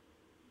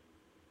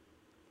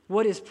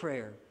 What is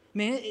prayer?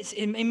 Man,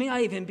 it may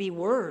not even be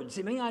words.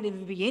 It may not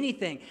even be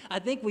anything. I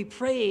think we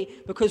pray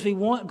because we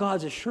want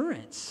God's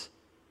assurance.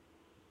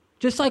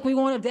 Just like we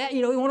want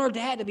we want our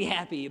dad to be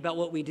happy about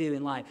what we do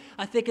in life.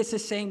 I think it's the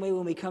same way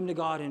when we come to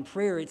God in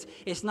prayer.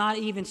 It's not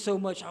even so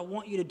much, I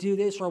want you to do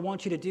this or I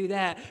want you to do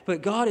that,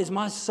 but God, is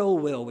my soul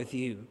well with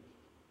you?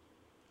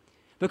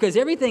 Because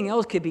everything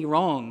else could be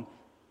wrong,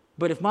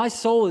 but if my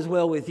soul is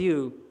well with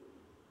you,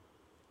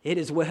 it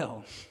is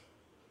well.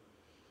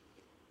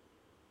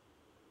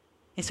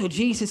 And so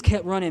Jesus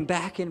kept running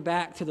back and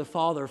back to the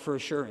Father for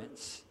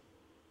assurance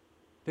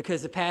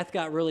because the path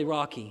got really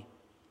rocky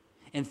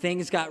and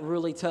things got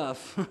really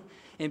tough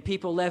and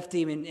people left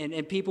him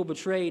and people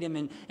betrayed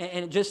him.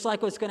 And just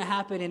like what's going to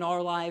happen in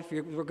our life,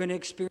 we're going to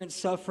experience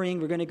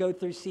suffering. We're going to go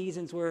through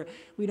seasons where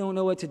we don't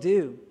know what to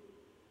do.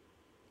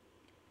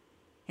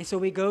 And so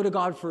we go to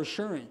God for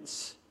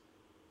assurance.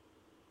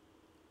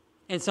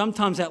 And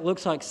sometimes that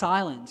looks like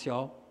silence,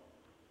 y'all.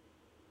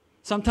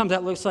 Sometimes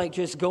that looks like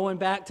just going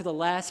back to the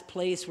last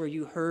place where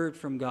you heard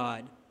from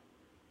God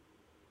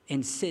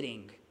and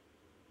sitting.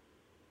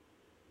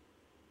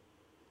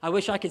 I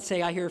wish I could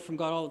say I hear from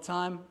God all the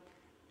time.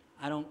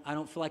 I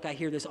don't feel like I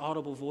hear this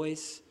audible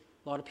voice.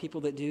 A lot of people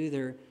that do,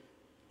 they're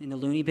in the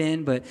loony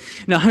bin. But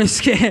no, I'm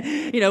just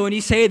kidding. When you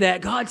say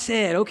that, God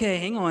said, okay,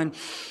 hang on.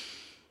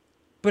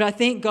 But I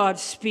think God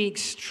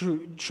speaks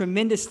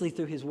tremendously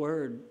through his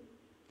word.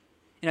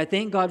 And I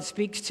think God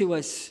speaks to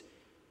us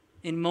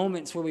in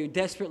moments where we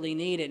desperately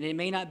need it. And it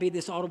may not be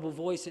this audible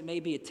voice. It may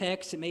be a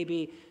text. It may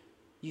be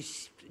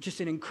just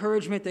an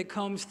encouragement that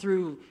comes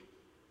through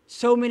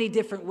so many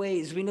different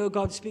ways. We know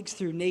God speaks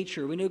through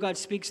nature. We know God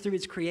speaks through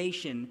his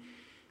creation.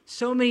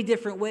 So many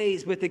different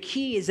ways. But the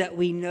key is that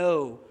we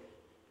know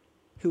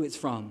who it's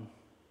from.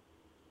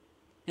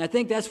 And I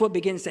think that's what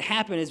begins to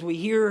happen as we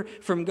hear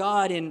from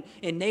God in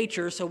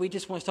nature, so we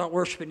just want to start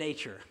worshiping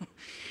nature.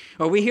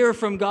 Or we hear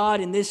from God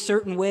in this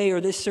certain way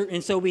or this certain,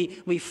 and so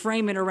we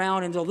frame it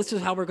around and go, this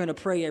is how we're going to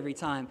pray every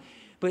time.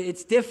 But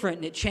it's different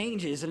and it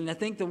changes. And I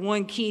think the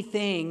one key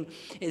thing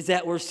is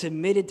that we're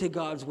submitted to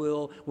God's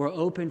will, we're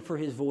open for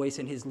his voice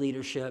and his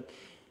leadership,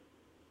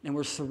 and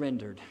we're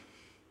surrendered.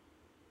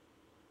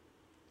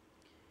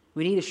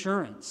 We need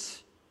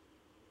assurance.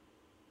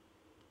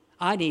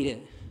 I need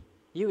it.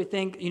 You would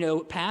think,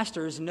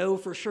 pastors know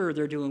for sure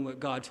they're doing what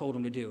God told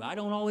them to do. I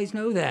don't always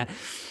know that,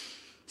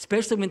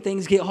 especially when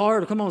things get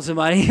hard. Come on,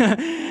 somebody.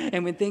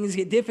 And when things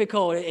get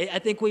difficult, I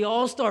think we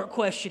all start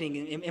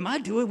questioning, am I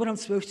doing what I'm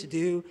supposed to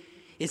do?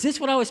 Is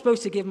this what I was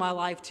supposed to give my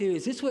life to?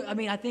 Is this what,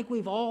 I think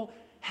we've all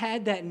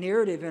had that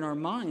narrative in our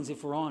minds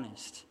if we're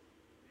honest.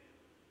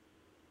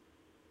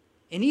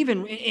 And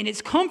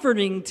it's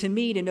comforting to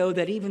me to know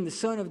that even the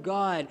Son of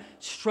God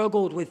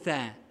struggled with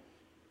that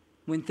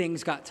when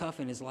things got tough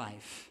in his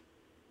life.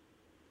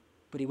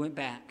 But he went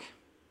back.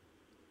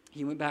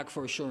 He went back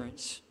for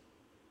assurance.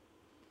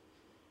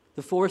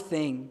 The fourth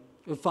thing,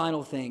 the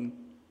final thing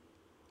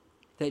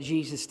that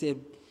Jesus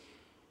did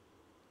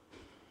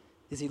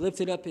is he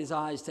lifted up his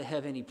eyes to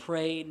heaven. He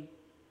prayed,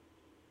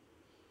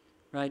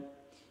 right,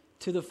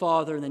 to the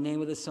Father in the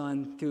name of the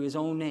Son through his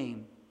own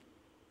name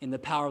in the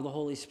power of the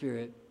Holy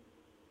Spirit.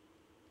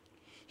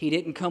 He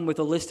didn't come with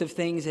a list of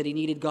things that he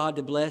needed God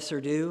to bless or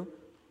do.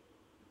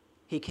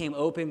 He came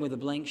open with a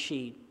blank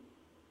sheet.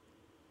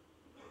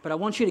 But I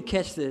want you to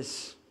catch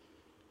this.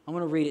 I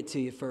want to read it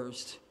to you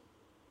first.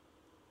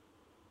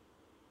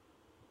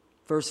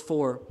 Verse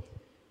 4.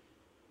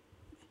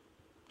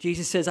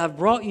 Jesus says, I've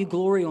brought you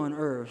glory on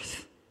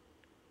earth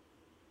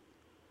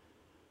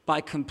by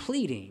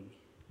completing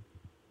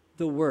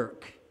the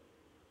work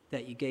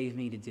that you gave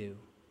me to do.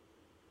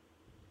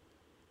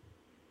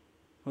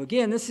 Well,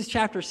 again, this is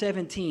chapter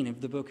 17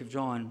 of the book of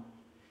John,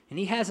 and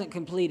he hasn't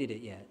completed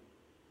it yet.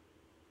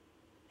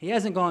 He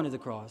hasn't gone to the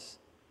cross.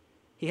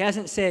 He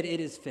hasn't said it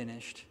is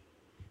finished.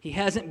 He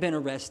hasn't been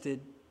arrested.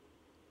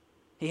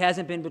 He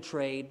hasn't been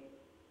betrayed.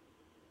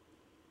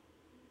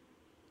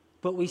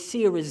 But we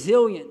see a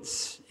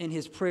resilience in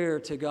his prayer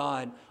to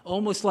God,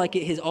 almost like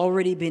it has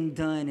already been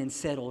done and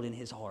settled in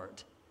his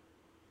heart.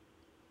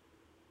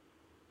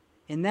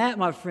 And that,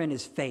 my friend,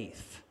 is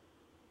faith.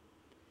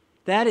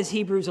 That is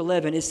Hebrews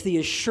 11. It's the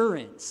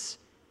assurance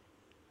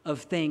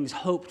of things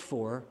hoped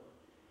for.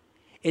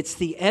 It's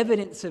the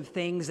evidence of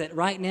things that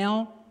right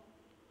now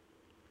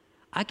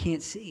I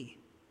can't see.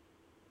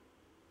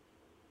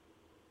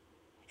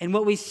 And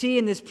what we see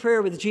in this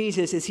prayer with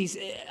Jesus is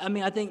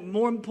I think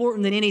more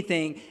important than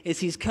anything is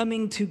he's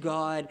coming to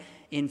God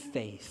in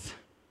faith.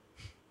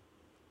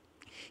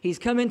 He's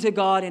coming to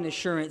God in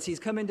assurance. He's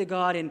coming to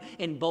God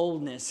in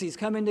boldness. He's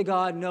coming to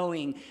God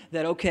knowing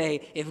that,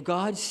 okay, if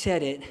God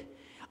said it,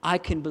 I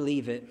can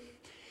believe it,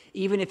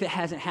 even if it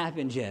hasn't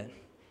happened yet.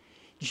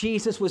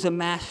 Jesus was a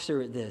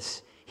master at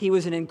this. He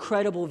was an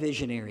incredible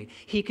visionary.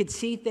 He could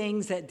see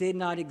things that did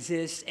not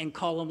exist and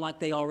call them like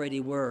they already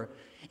were,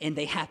 and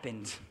they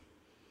happened.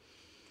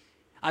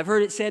 I've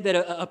heard it said that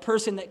a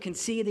person that can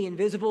see the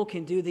invisible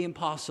can do the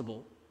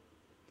impossible.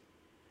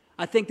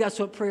 I think that's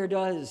what prayer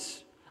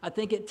does. I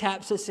think it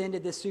taps us into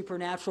this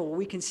supernatural where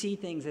we can see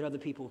things that other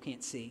people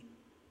can't see.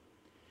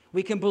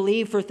 We can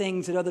believe for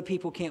things that other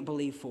people can't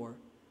believe for.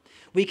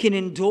 We can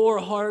endure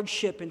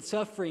hardship and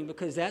suffering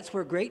because that's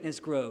where greatness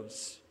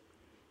grows.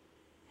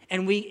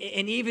 And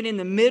even in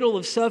the middle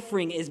of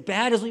suffering, as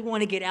bad as we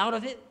want to get out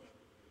of it,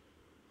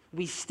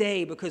 we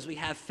stay because we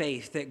have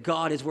faith that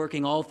God is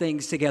working all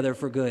things together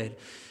for good.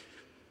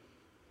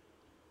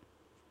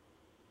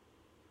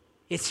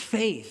 It's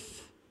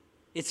faith.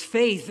 It's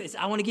faith.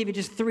 I want to give you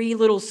just 3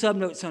 little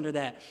subnotes under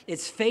that.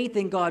 It's faith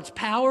in God's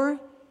power,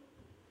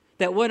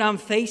 that what I'm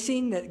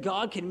facing, that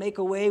God can make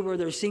a way where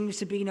there seems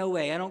to be no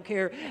way. I don't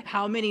care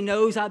how many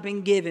no's I've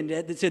been given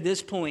to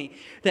this point,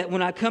 that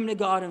when I come to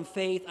God in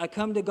faith, I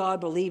come to God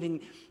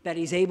believing that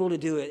he's able to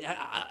do it.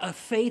 A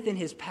faith in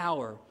his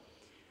power.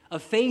 A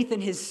faith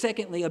in his,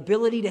 secondly,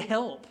 ability to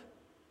help.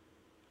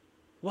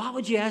 Why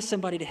would you ask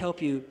somebody to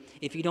help you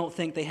if you don't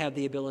think they have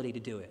the ability to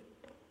do it?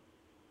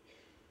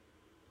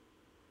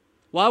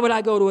 Why would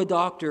I go to a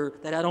doctor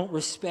that I don't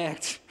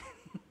respect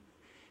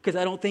because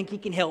I don't think he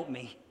can help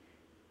me?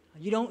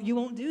 You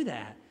won't do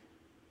that.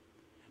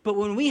 But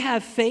when we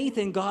have faith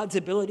in God's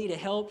ability to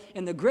help,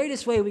 and the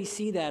greatest way we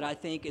see that, I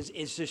think,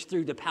 is just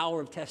through the power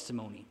of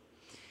testimony.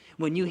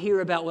 When you hear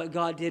about what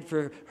God did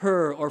for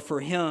her or for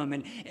him,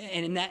 and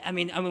in that,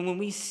 when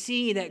we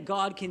see that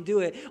God can do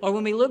it, or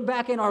when we look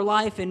back in our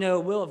life and know,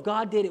 well, if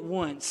God did it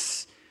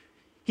once,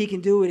 he can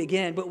do it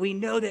again. But we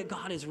know that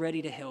God is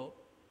ready to help.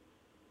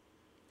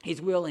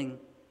 He's willing.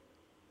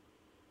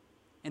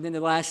 And then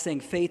the last thing,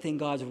 faith in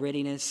God's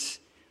readiness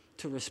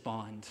to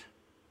respond.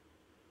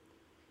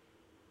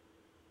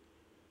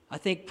 I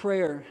think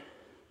prayer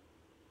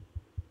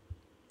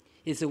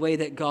is the way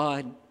that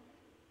God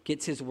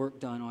gets his work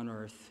done on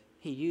earth.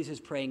 He uses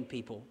praying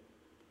people.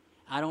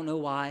 I don't know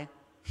why.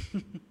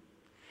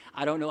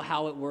 I don't know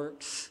how it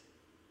works.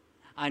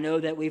 I know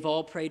that we've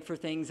all prayed for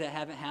things that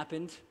haven't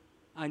happened.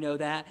 I know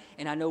that.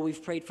 And I know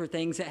we've prayed for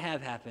things that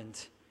have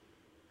happened.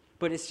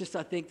 But it's just,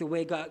 I think, the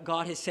way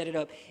God has set it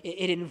up.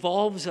 It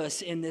involves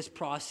us in this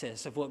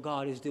process of what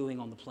God is doing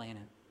on the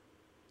planet.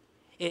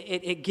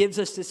 It gives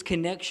us this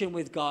connection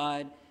with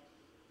God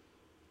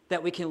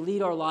that we can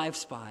lead our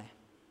lives by.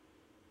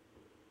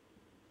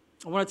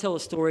 I want to tell a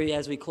story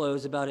as we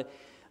close about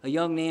a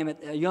young man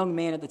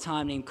at the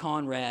time named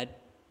Conrad.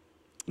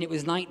 And it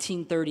was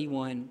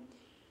 1931.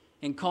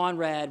 And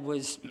Conrad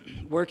was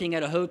working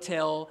at a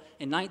hotel.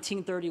 And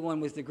 1931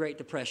 was the Great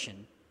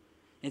Depression.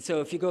 And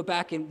so if you go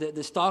back, in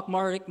the stock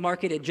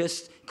market had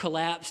just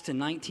collapsed in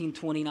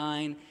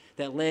 1929.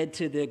 That led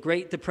to the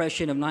Great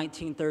Depression of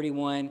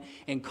 1931.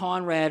 And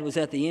Conrad was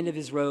at the end of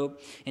his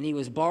rope. And he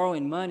was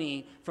borrowing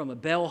money from a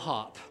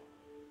bellhop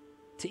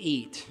to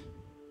eat.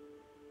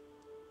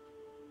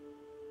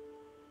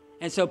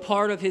 And so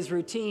part of his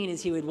routine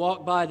is he would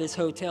walk by this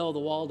hotel, the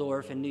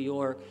Waldorf in New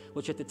York,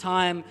 which at the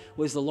time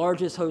was the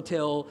largest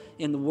hotel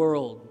in the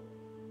world.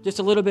 Just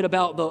a little bit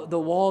about the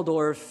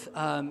Waldorf.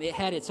 It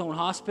had its own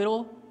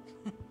hospital.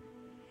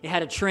 It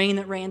had a train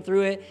that ran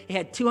through it. It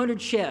had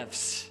 200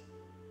 chefs.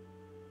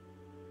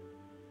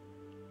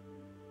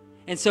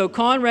 And so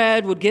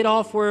Conrad would get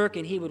off work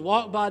and he would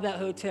walk by that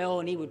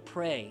hotel and he would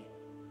pray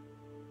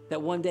that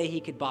one day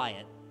he could buy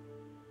it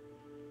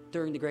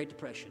during the Great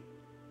Depression.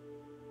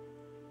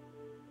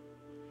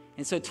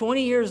 And so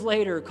 20 years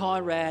later,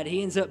 Conrad,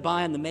 he ends up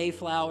buying the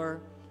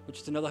Mayflower, which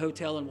is another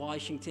hotel in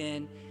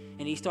Washington,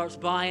 and he starts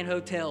buying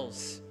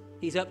hotels.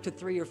 He's up to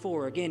 3 or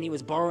 4. Again, he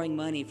was borrowing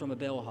money from a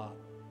bellhop.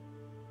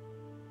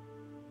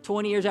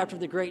 20 years after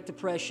the Great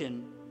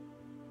Depression,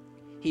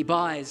 he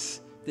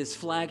buys this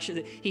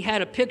flagship. He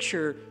had a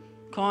picture,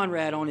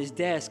 Conrad, on his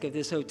desk of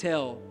this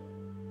hotel,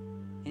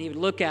 and he would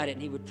look at it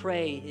and he would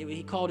pray.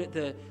 He called it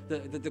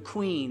the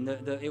Queen.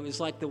 It was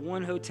like the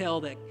one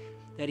hotel that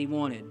he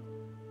wanted.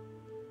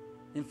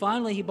 And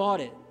finally, he bought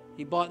it.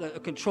 He bought a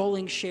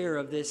controlling share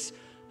of this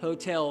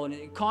hotel.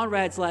 And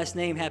Conrad's last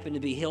name happened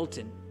to be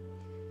Hilton.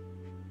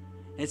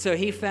 And so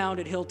he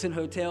founded Hilton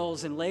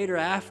Hotels. And later,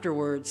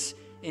 afterwards,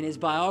 in his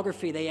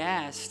biography, they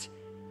asked,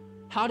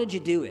 how did you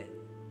do it?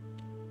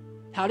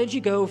 How did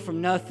you go from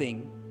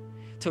nothing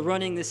to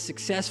running this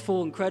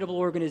successful, incredible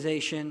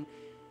organization,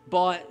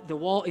 bought the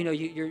wall,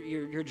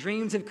 your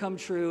dreams have come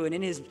true. And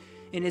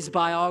in his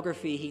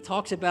biography, he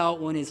talks about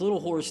when his little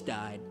horse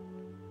died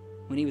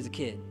when he was a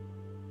kid.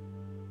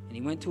 And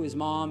he went to his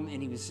mom,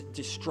 and he was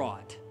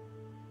distraught.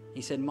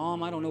 He said,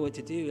 Mom, I don't know what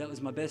to do. That was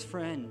my best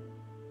friend.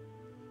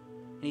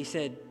 And he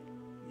said,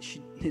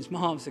 his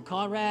mom said,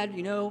 Conrad,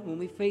 when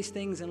we face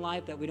things in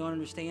life that we don't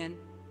understand,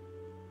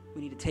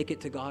 we need to take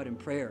it to God in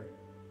prayer.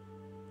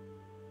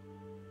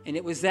 And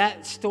it was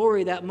that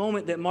story, that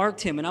moment that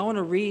marked him. And I want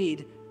to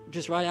read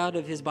just right out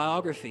of his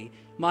biography.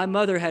 My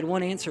mother had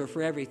one answer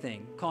for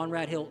everything,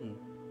 Conrad Hilton.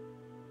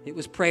 It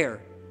was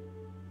prayer.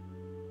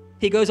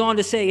 He goes on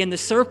to say, in the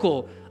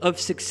circle of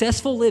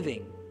successful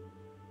living,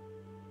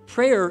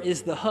 prayer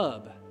is the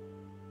hub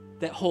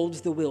that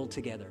holds the will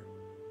together.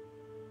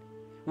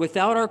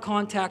 Without our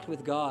contact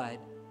with God,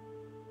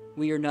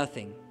 we are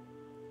nothing.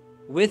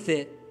 With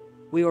it,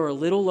 we are a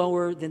little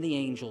lower than the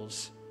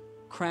angels,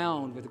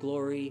 crowned with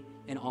glory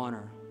and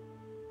honor.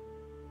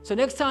 So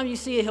next time you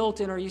see a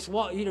Hilton or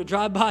you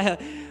drive by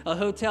a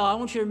hotel, I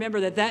want you to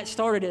remember that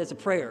started as a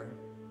prayer.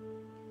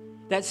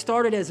 That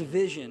started as a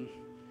vision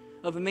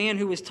of a man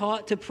who was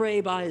taught to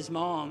pray by his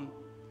mom,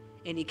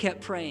 and he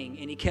kept praying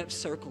and he kept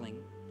circling.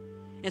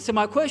 And so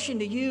my question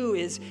to you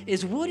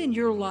is what in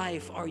your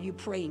life are you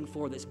praying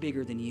for that's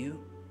bigger than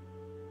you?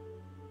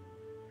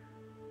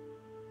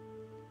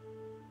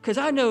 Because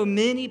I know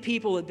many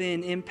people have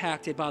been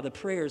impacted by the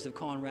prayers of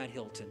Conrad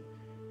Hilton.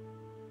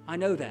 I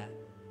know that.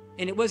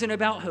 And it wasn't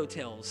about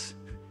hotels.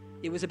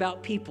 It was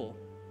about people.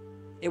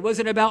 It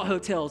wasn't about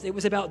hotels. It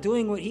was about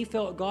doing what he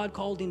felt God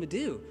called him to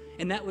do.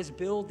 And that was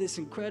build this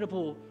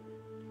incredible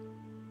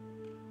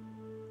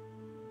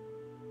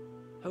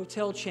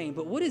hotel chain.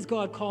 But what is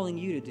God calling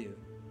you to do?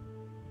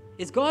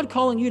 Is God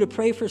calling you to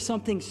pray for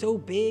something so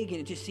big and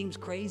it just seems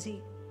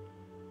crazy?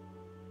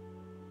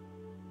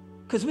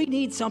 Because we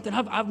need something.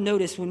 I've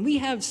noticed when we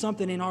have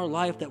something in our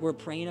life that we're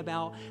praying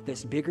about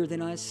that's bigger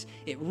than us,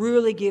 it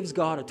really gives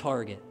God a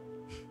target.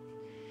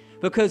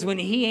 Because when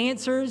he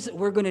answers,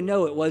 we're going to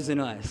know it wasn't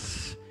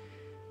us.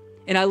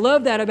 And I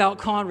love that about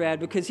Conrad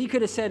because he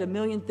could have said a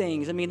million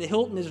things. I mean, the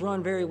Hilton is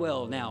run very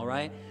well now,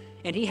 right?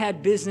 And he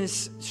had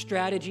business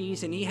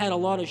strategies and he had a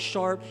lot of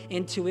sharp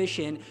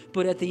intuition.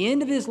 But at the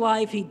end of his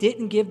life, he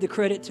didn't give the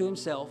credit to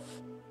himself.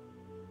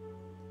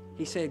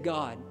 He said,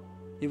 God,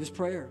 it was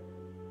prayer.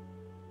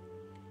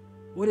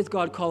 What is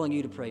God calling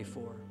you to pray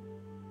for?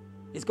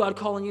 Is God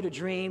calling you to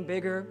dream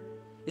bigger?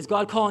 Is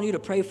God calling you to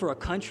pray for a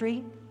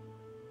country?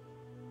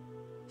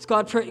 Is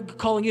God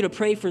calling you to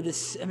pray for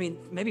this,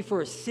 maybe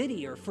for a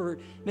city, or for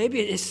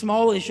maybe as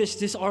small as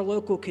just our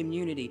local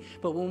community.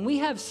 But when we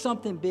have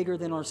something bigger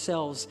than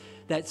ourselves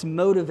that's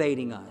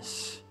motivating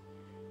us,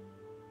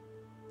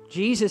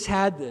 Jesus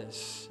had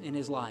this in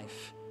his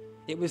life.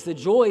 It was the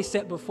joy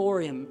set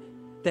before him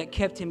that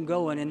kept him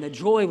going, and the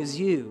joy was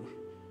you.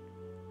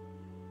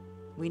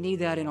 We need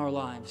that in our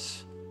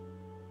lives.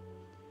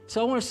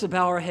 So I want us to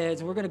bow our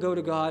heads, and we're going to go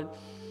to God.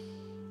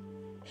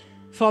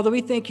 Father,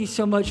 we thank you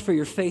so much for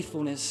your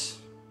faithfulness.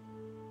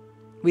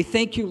 We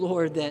thank you,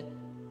 Lord, that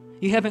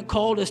you haven't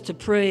called us to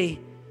pray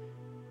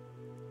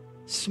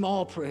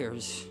small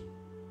prayers,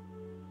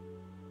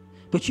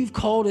 but you've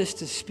called us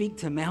to speak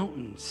to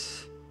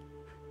mountains.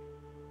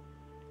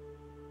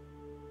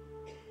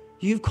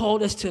 You've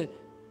called us to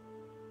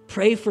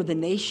pray for the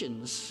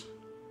nations,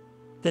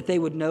 that they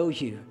would know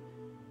you.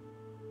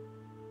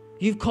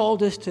 You've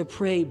called us to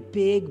pray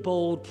big,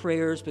 bold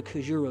prayers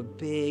because you're a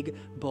big,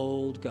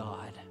 bold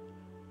God.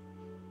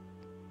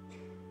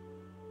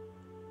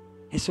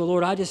 And so,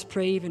 Lord, I just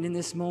pray even in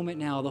this moment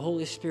now, the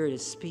Holy Spirit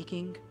is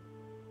speaking.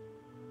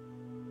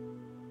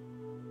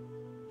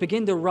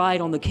 Begin to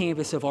write on the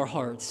canvas of our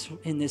hearts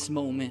in this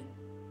moment.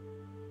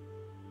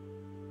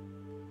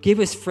 Give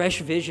us fresh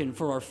vision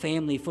for our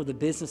family, for the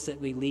business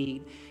that we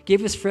lead.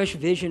 Give us fresh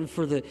vision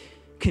for the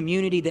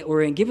community that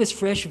we're in. Give us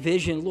fresh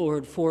vision,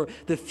 Lord, for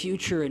the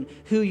future and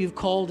who you've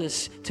called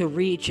us to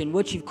reach and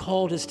what you've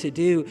called us to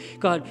do.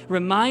 God,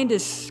 remind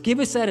us, give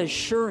us that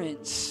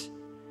assurance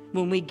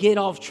when we get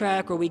off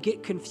track or we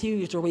get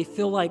confused or we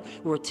feel like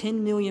we're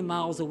 10 million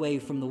miles away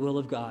from the will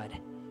of God.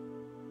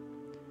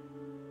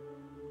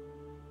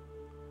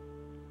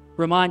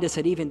 Remind us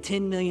that even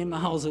 10 million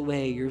miles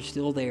away, you're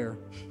still there.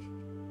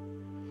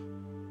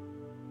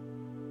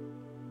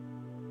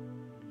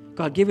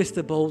 God, give us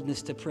the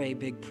boldness to pray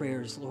big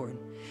prayers, Lord.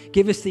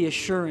 Give us the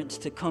assurance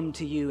to come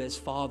to you as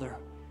Father.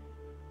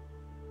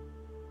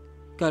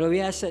 God, we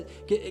ask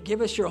that,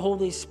 give us your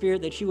Holy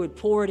Spirit, that you would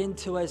pour it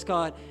into us,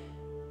 God,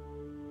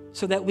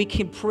 so that we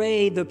can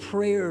pray the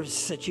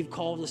prayers that you've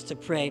called us to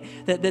pray,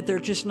 that they're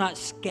just not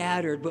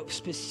scattered, but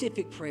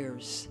specific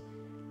prayers.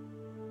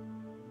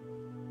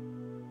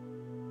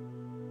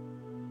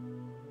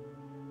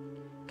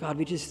 God,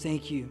 we just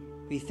thank you.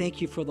 We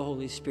thank you for the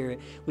Holy Spirit.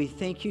 We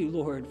thank you,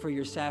 Lord, for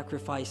your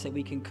sacrifice, that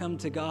we can come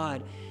to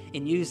God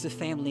and use the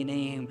family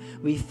name.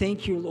 We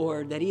thank you,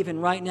 Lord, that even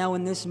right now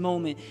in this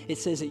moment, it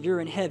says that you're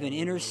in heaven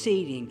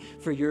interceding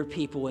for your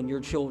people and your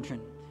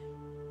children.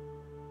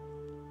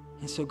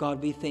 And so,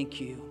 God, we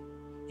thank you,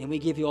 and we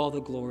give you all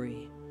the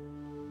glory.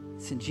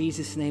 It's in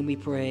Jesus' name we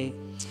pray.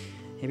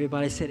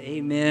 Everybody said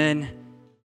amen.